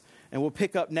 Kings. And we'll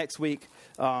pick up next week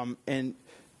in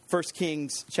 1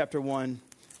 Kings chapter 1,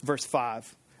 verse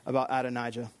 5, about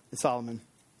Adonijah and Solomon.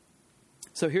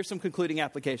 So here's some concluding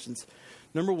applications.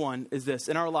 Number one is this.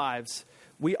 In our lives,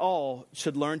 we all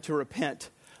should learn to repent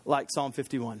like Psalm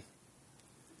 51.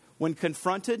 When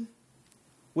confronted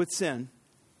with sin,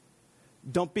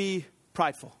 don't be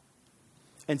prideful.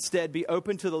 Instead, be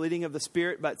open to the leading of the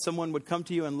Spirit, but someone would come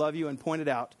to you and love you and point it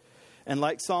out. And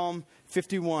like Psalm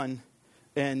 51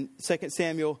 and 2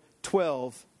 Samuel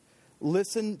 12,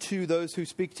 listen to those who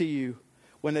speak to you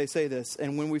when they say this.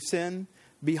 And when we sin,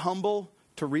 be humble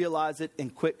to realize it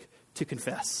and quick to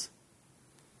confess.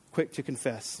 Quick to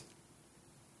confess.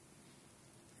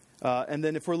 And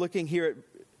then if we're looking here at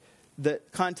the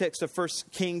context of 1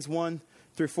 Kings 1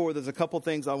 through 4, there's a couple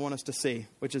things I want us to see,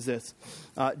 which is this.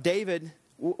 David,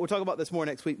 we'll talk about this more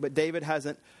next week, but David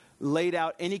hasn't laid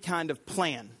out any kind of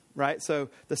plan, right? So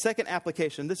the second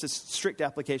application, this is strict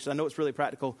application. I know it's really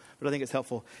practical, but I think it's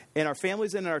helpful. In our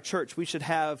families and in our church, we should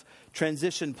have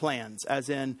transition plans, as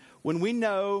in when we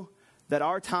know that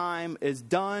our time is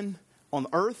done on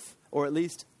earth, or at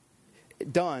least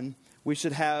done, we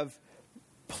should have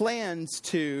plans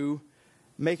to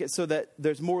make it so that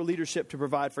there's more leadership to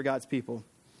provide for God's people.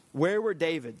 Where were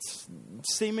David's?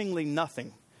 Seemingly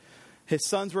nothing. His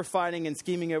sons were fighting and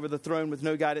scheming over the throne with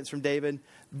no guidance from David.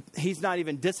 He's not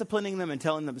even disciplining them and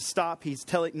telling them to stop. He's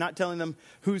not telling them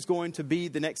who's going to be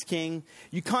the next king.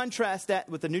 You contrast that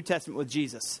with the New Testament with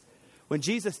Jesus. When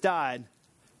Jesus died,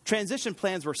 transition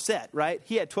plans were set, right?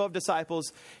 He had 12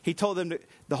 disciples. He told them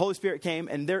the Holy Spirit came,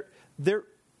 and they're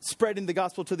spreading the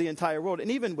gospel to the entire world. And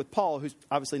even with Paul, who's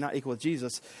obviously not equal with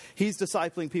Jesus, he's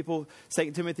discipling people.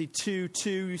 2 Timothy 2:2,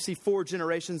 you see 4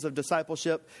 generations of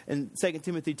discipleship in 2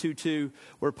 Timothy 2:2,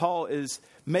 where Paul is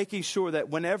making sure that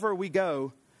whenever we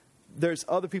go, there's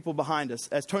other people behind us.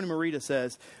 As Tony Merida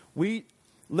says, we,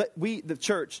 the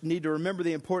church, need to remember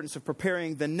the importance of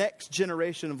preparing the next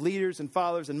generation of leaders and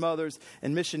fathers and mothers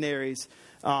and missionaries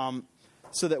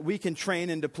so that we can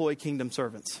train and deploy kingdom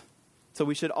servants. So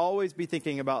we should always be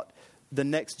thinking about the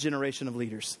next generation of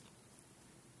leaders.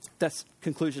 That's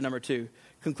conclusion number 2.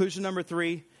 Conclusion number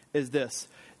 3 is this.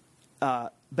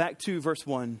 Back to verse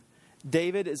 1.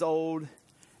 David is old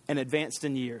and advanced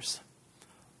in years.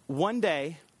 One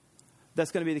day,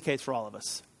 that's going to be the case for all of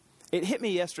us. It hit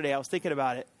me yesterday, I was thinking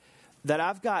about it, that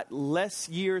I've got less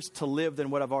years to live than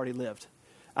what I've already lived.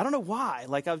 I don't know why.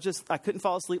 Like I couldn't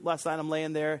fall asleep last night. I'm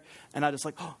laying there and I just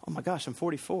like, oh my gosh, I'm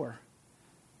 44.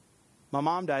 My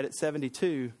mom died at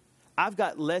 72. I've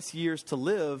got less years to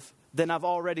live than I've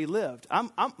already lived.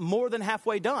 I'm more than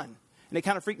halfway done. And it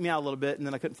kind of freaked me out a little bit, and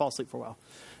then I couldn't fall asleep for a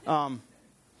while.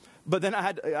 But then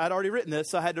I'd already written this,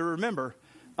 so I had to remember.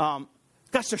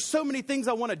 Gosh, there's so many things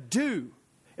I want to do.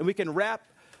 And we can wrap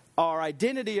our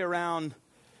identity around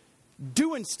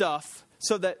doing stuff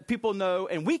so that people know,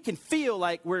 and we can feel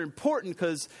like we're important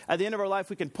because at the end of our life,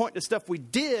 we can point to stuff we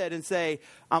did and say,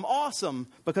 I'm awesome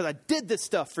because I did this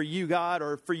stuff for you, God,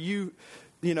 or for you,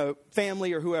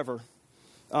 family or whoever.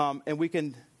 And we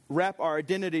can wrap our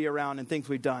identity around in things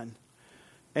we've done.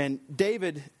 And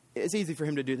David, it's easy for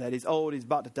him to do that. He's old, he's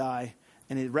about to die,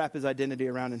 and he'd wrap his identity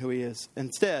around in who he is.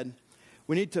 Instead,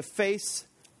 we need to face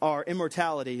our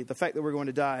immortality, the fact that we're going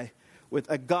to die, with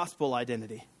a gospel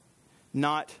identity,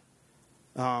 not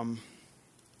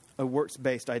a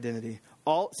works-based identity.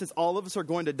 Since all of us are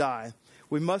going to die,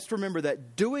 we must remember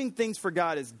that doing things for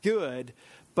God is good,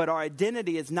 but our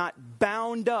identity is not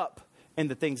bound up in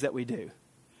the things that we do.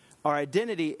 Our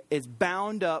identity is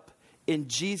bound up in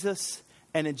Jesus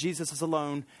and in Jesus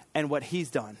alone and what he's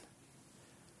done.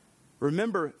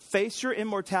 Remember, face your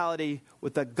immortality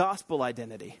with a gospel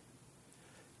identity.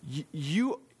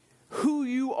 Who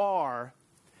you are,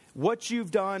 what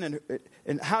you've done,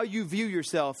 and how you view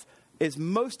yourself is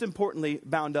most importantly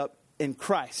bound up in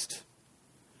Christ,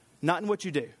 not in what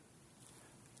you do.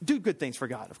 Do good things for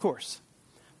God, of course,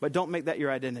 but don't make that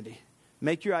your identity.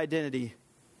 Make your identity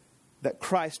that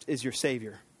Christ is your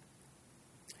Savior.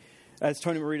 As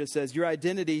Tony Merida says, your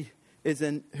identity is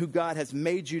in who God has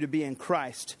made you to be in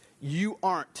Christ. You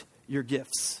aren't your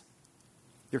gifts.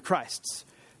 You're Christ's.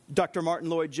 Dr. Martin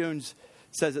Lloyd-Jones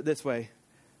says it this way,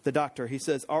 the doctor. He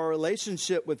says, our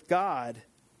relationship with God,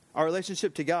 our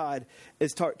relationship to God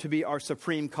is to be our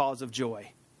supreme cause of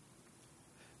joy.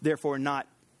 Therefore, not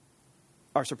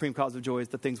our supreme cause of joy is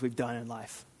the things we've done in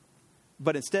life.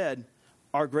 But instead,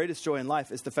 our greatest joy in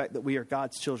life is the fact that we are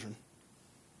God's children.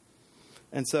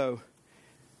 And so,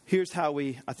 here's how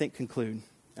we, I think, conclude.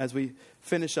 As we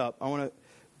finish up, I want to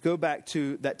go back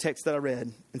to that text that I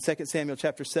read in 2 Samuel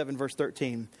chapter 7, verse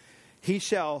 13. He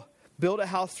shall build a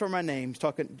house for my name,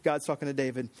 God's talking to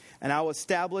David, and I will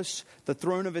establish the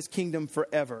throne of his kingdom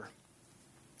forever.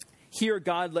 Here,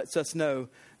 God lets us know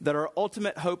that our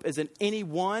ultimate hope isn't any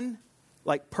one,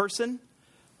 like person,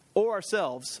 or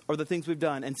ourselves, or the things we've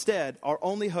done. Instead, our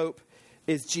only hope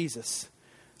is Jesus.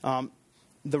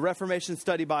 The Reformation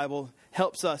Study Bible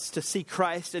helps us to see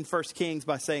Christ in 1 Kings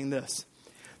by saying this.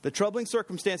 The troubling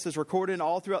circumstances recorded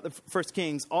all throughout the 1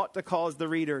 Kings ought to cause the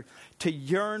reader to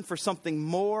yearn for something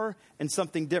more and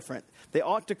something different. They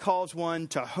ought to cause one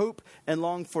to hope and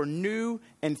long for new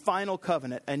and final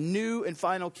covenant, a new and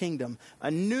final kingdom, a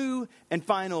new and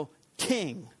final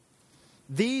king.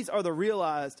 These are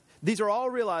realized These are all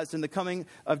realized in the coming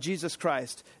of Jesus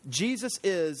Christ. Jesus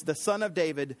is the Son of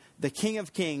David, the King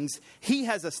of Kings. He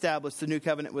has established the new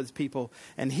covenant with his people,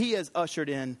 and he has ushered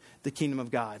in the kingdom of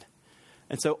God.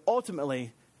 And so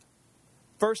ultimately,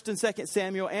 1st and 2nd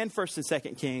Samuel and 1st and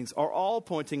 2nd Kings are all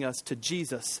pointing us to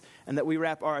Jesus, and that we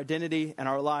wrap our identity and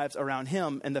our lives around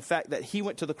him and the fact that he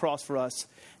went to the cross for us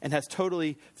and has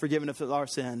totally forgiven us of our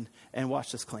sin and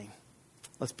washed us clean.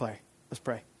 Let's pray. Let's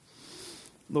pray.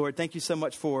 Lord, thank you so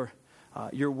much for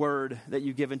your word that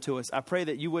you've given to us. I pray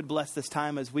that you would bless this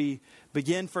time as we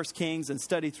begin 1 Kings and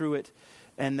study through it,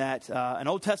 and that an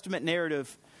Old Testament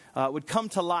narrative would come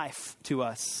to life to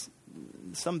us.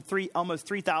 Some almost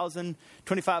 3,000,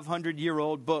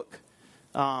 2,500-year-old book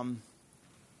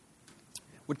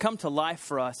would come to life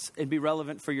for us and be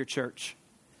relevant for your church.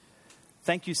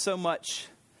 Thank you so much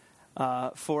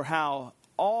for how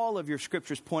all of your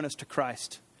scriptures point us to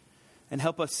Christ, and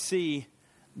help us see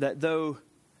that though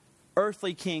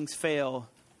earthly kings fail,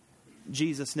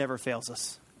 Jesus never fails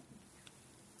us.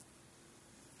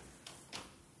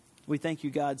 We thank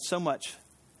you, God, so much.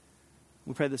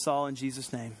 We pray this all in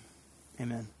Jesus' name.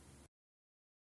 Amen.